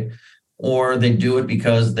someday, or they do it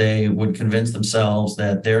because they would convince themselves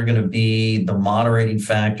that they're going to be the moderating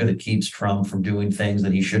factor that keeps Trump from doing things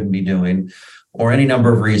that he shouldn't be doing, or any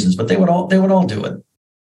number of reasons. But they would all do it.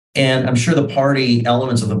 And I'm sure the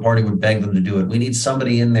elements of the party would beg them to do it. We need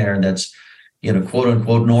somebody in there that's, you know, quote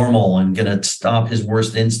unquote normal and going to stop his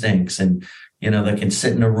worst instincts, and, you know, that can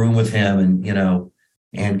sit in a room with him and, you know,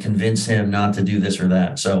 and convince him not to do this or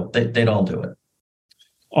that. So they'd all do it.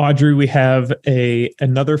 Audrey, we have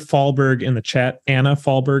another Fallberg in the chat. Anna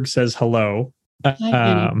Fallberg says hello.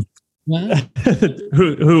 Hi, wow.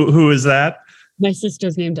 Who is that? My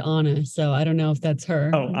sister's named Anna, so I don't know if that's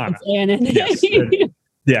her. Oh, Anna. It's Anna.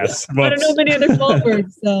 Yes. I don't know many other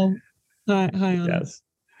Fallbergs, so hi, Anna.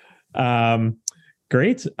 Yes.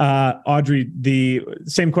 Great. Audrey, the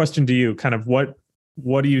same question to you. Kind of what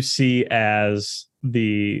do you see as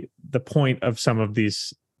the point of some of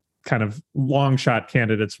these kind of long shot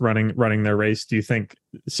candidates running their race? Do you think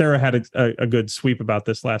Sarah had a good sweep about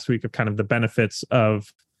this last week of kind of the benefits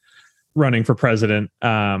of running for president?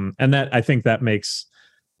 And that, I think that makes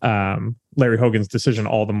Larry Hogan's decision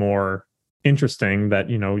all the more interesting, that,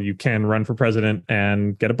 you know, you can run for president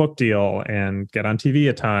and get a book deal and get on TV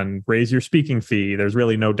a ton, raise your speaking fee. There's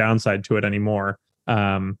really no downside to it anymore.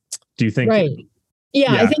 Do you think? Right.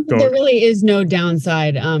 Yeah, I think there really is no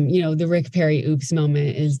downside. You know, the Rick Perry oops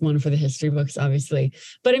moment is one for the history books, obviously.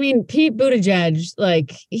 But I mean, Pete Buttigieg,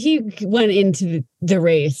 like, he went into the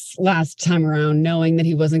race last time around knowing that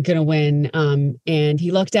he wasn't going to win. And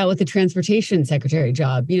he lucked out with the transportation secretary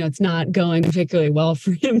job. You know, it's not going particularly well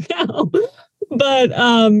for him now. But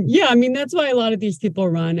yeah, I mean, that's why a lot of these people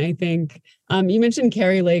run, I think. You mentioned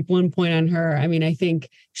Carrie Lake, one point on her. I mean, I think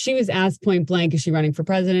she was asked point blank, is she running for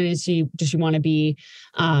president? Does she want to be,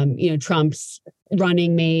 Trump's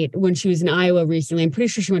running mate? When she was in Iowa recently, I'm pretty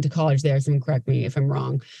sure she went to college there. Someone correct me if I'm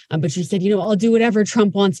wrong. But she said, I'll do whatever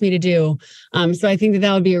Trump wants me to do. So I think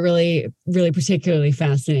that would be a really, really particularly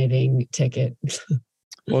fascinating ticket.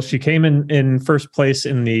 Well, she came in first place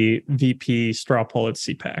in the VP straw poll at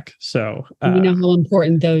CPAC. So we know how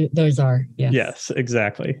important those are. Yes,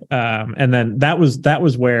 exactly. And then that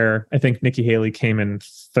was where I think Nikki Haley came in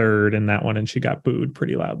third in that one, and she got booed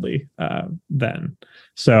pretty loudly then.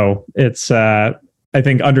 So it's I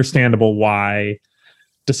think understandable why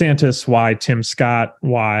DeSantis, why Tim Scott,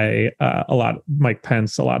 why Mike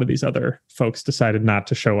Pence, a lot of these other folks decided not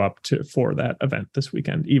to show up for that event this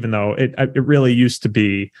weekend, even though it really used to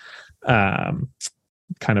be kind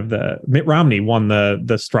of the Mitt Romney won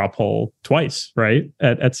the straw poll twice, right?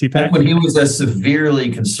 At CPAC. When he was a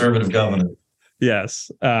severely conservative governor.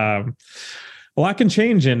 Yes. A lot can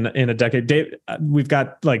change in a decade. Dave, we've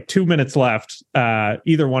got like 2 minutes left.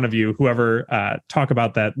 Either one of you, whoever, talk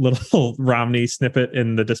about that little Romney snippet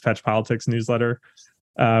in the Dispatch Politics newsletter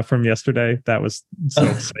from yesterday. That was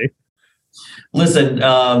so safe. Listen,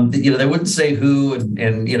 they wouldn't say who,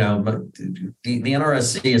 and the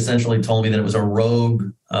NRSC essentially told me that it was a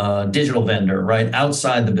rogue digital vendor, right,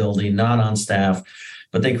 outside the building, not on staff.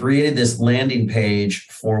 But they created this landing page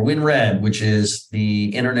for WinRed, which is the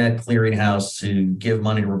internet clearinghouse to give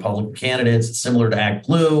money to Republican candidates. It's similar to Act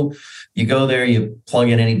Blue. You go there, you plug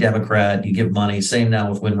in any Democrat, you give money. Same now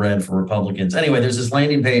with WinRed for Republicans. Anyway, there's this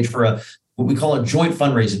landing page for what we call a joint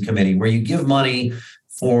fundraising committee, where you give money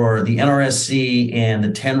for the NRSC and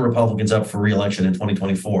the 10 Republicans up for re-election in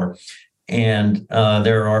 2024. And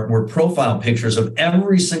were profile pictures of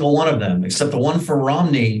every single one of them, except the one for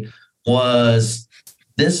Romney was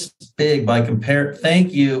this big by compare.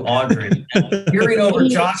 Thank you, Audrey. Peering over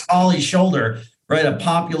Josh Hawley's shoulder, right? A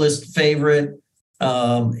populist favorite.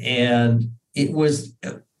 And it was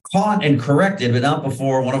caught and corrected, but not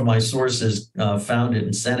before one of my sources found it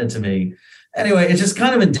and sent it to me. Anyway, it's just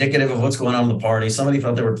kind of indicative of what's going on in the party. Somebody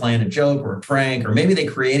thought they were playing a joke or a prank, or maybe they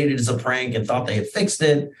created it as a prank and thought they had fixed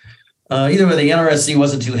it. Either way, the NRSC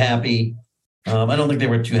wasn't too happy. I don't think they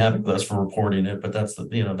were too happy with us for reporting it, but that's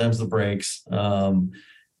them's the breaks.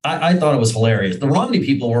 I thought it was hilarious. The Romney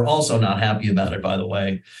people were also not happy about it, by the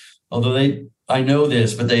way. Although I know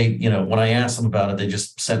this, but they, when I asked them about it, they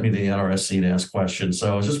just sent me to the NRSC to ask questions.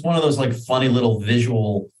 So it's just one of those like funny little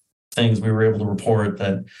visual things we were able to report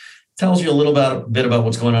that tells you a bit about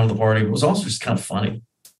what's going on in the party. But it was also just kind of funny.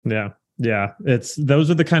 Yeah. Yeah,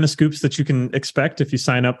 those are the kind of scoops that you can expect if you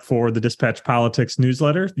sign up for the Dispatch Politics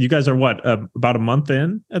newsletter. You guys are what, about a month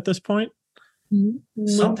in at this point?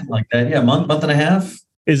 Something like that. Yeah, month and a half.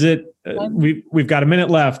 Is it? We've got a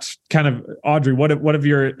minute left. Kind of, Audrey, what have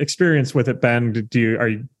your experience with it been?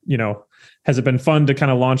 Has it been fun to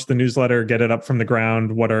kind of launch the newsletter, get it up from the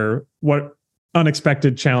ground? What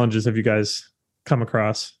unexpected challenges have you guys come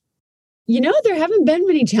across? There haven't been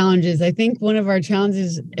many challenges. I think one of our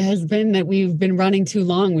challenges has been that we've been running too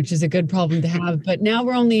long, which is a good problem to have. But now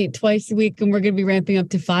we're only twice a week, and we're going to be ramping up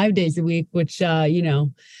to 5 days a week, which,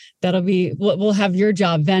 that'll be, we'll have your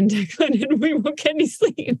job then, Declan, and we won't get any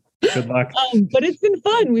sleep. Good luck. But it's been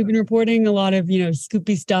fun. We've been reporting a lot of,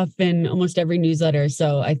 scoopy stuff in almost every newsletter.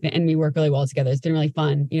 So and we work really well together. It's been really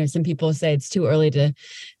fun. Some people say it's too early to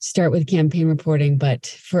start with campaign reporting, but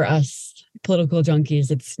for us political junkies,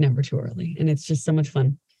 it's never too early. And it's just so much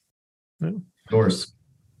fun. Of course.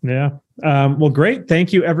 Yeah. Well, great.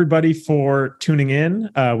 Thank you, everybody, for tuning in.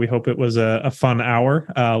 We hope it was a fun hour.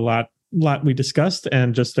 A lot we discussed,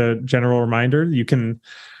 and just a general reminder, you can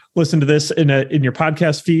listen to this in your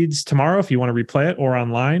podcast feeds tomorrow if you want to replay it, or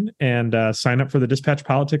online, and sign up for the Dispatch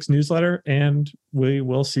Politics newsletter. And we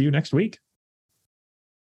will see you next week.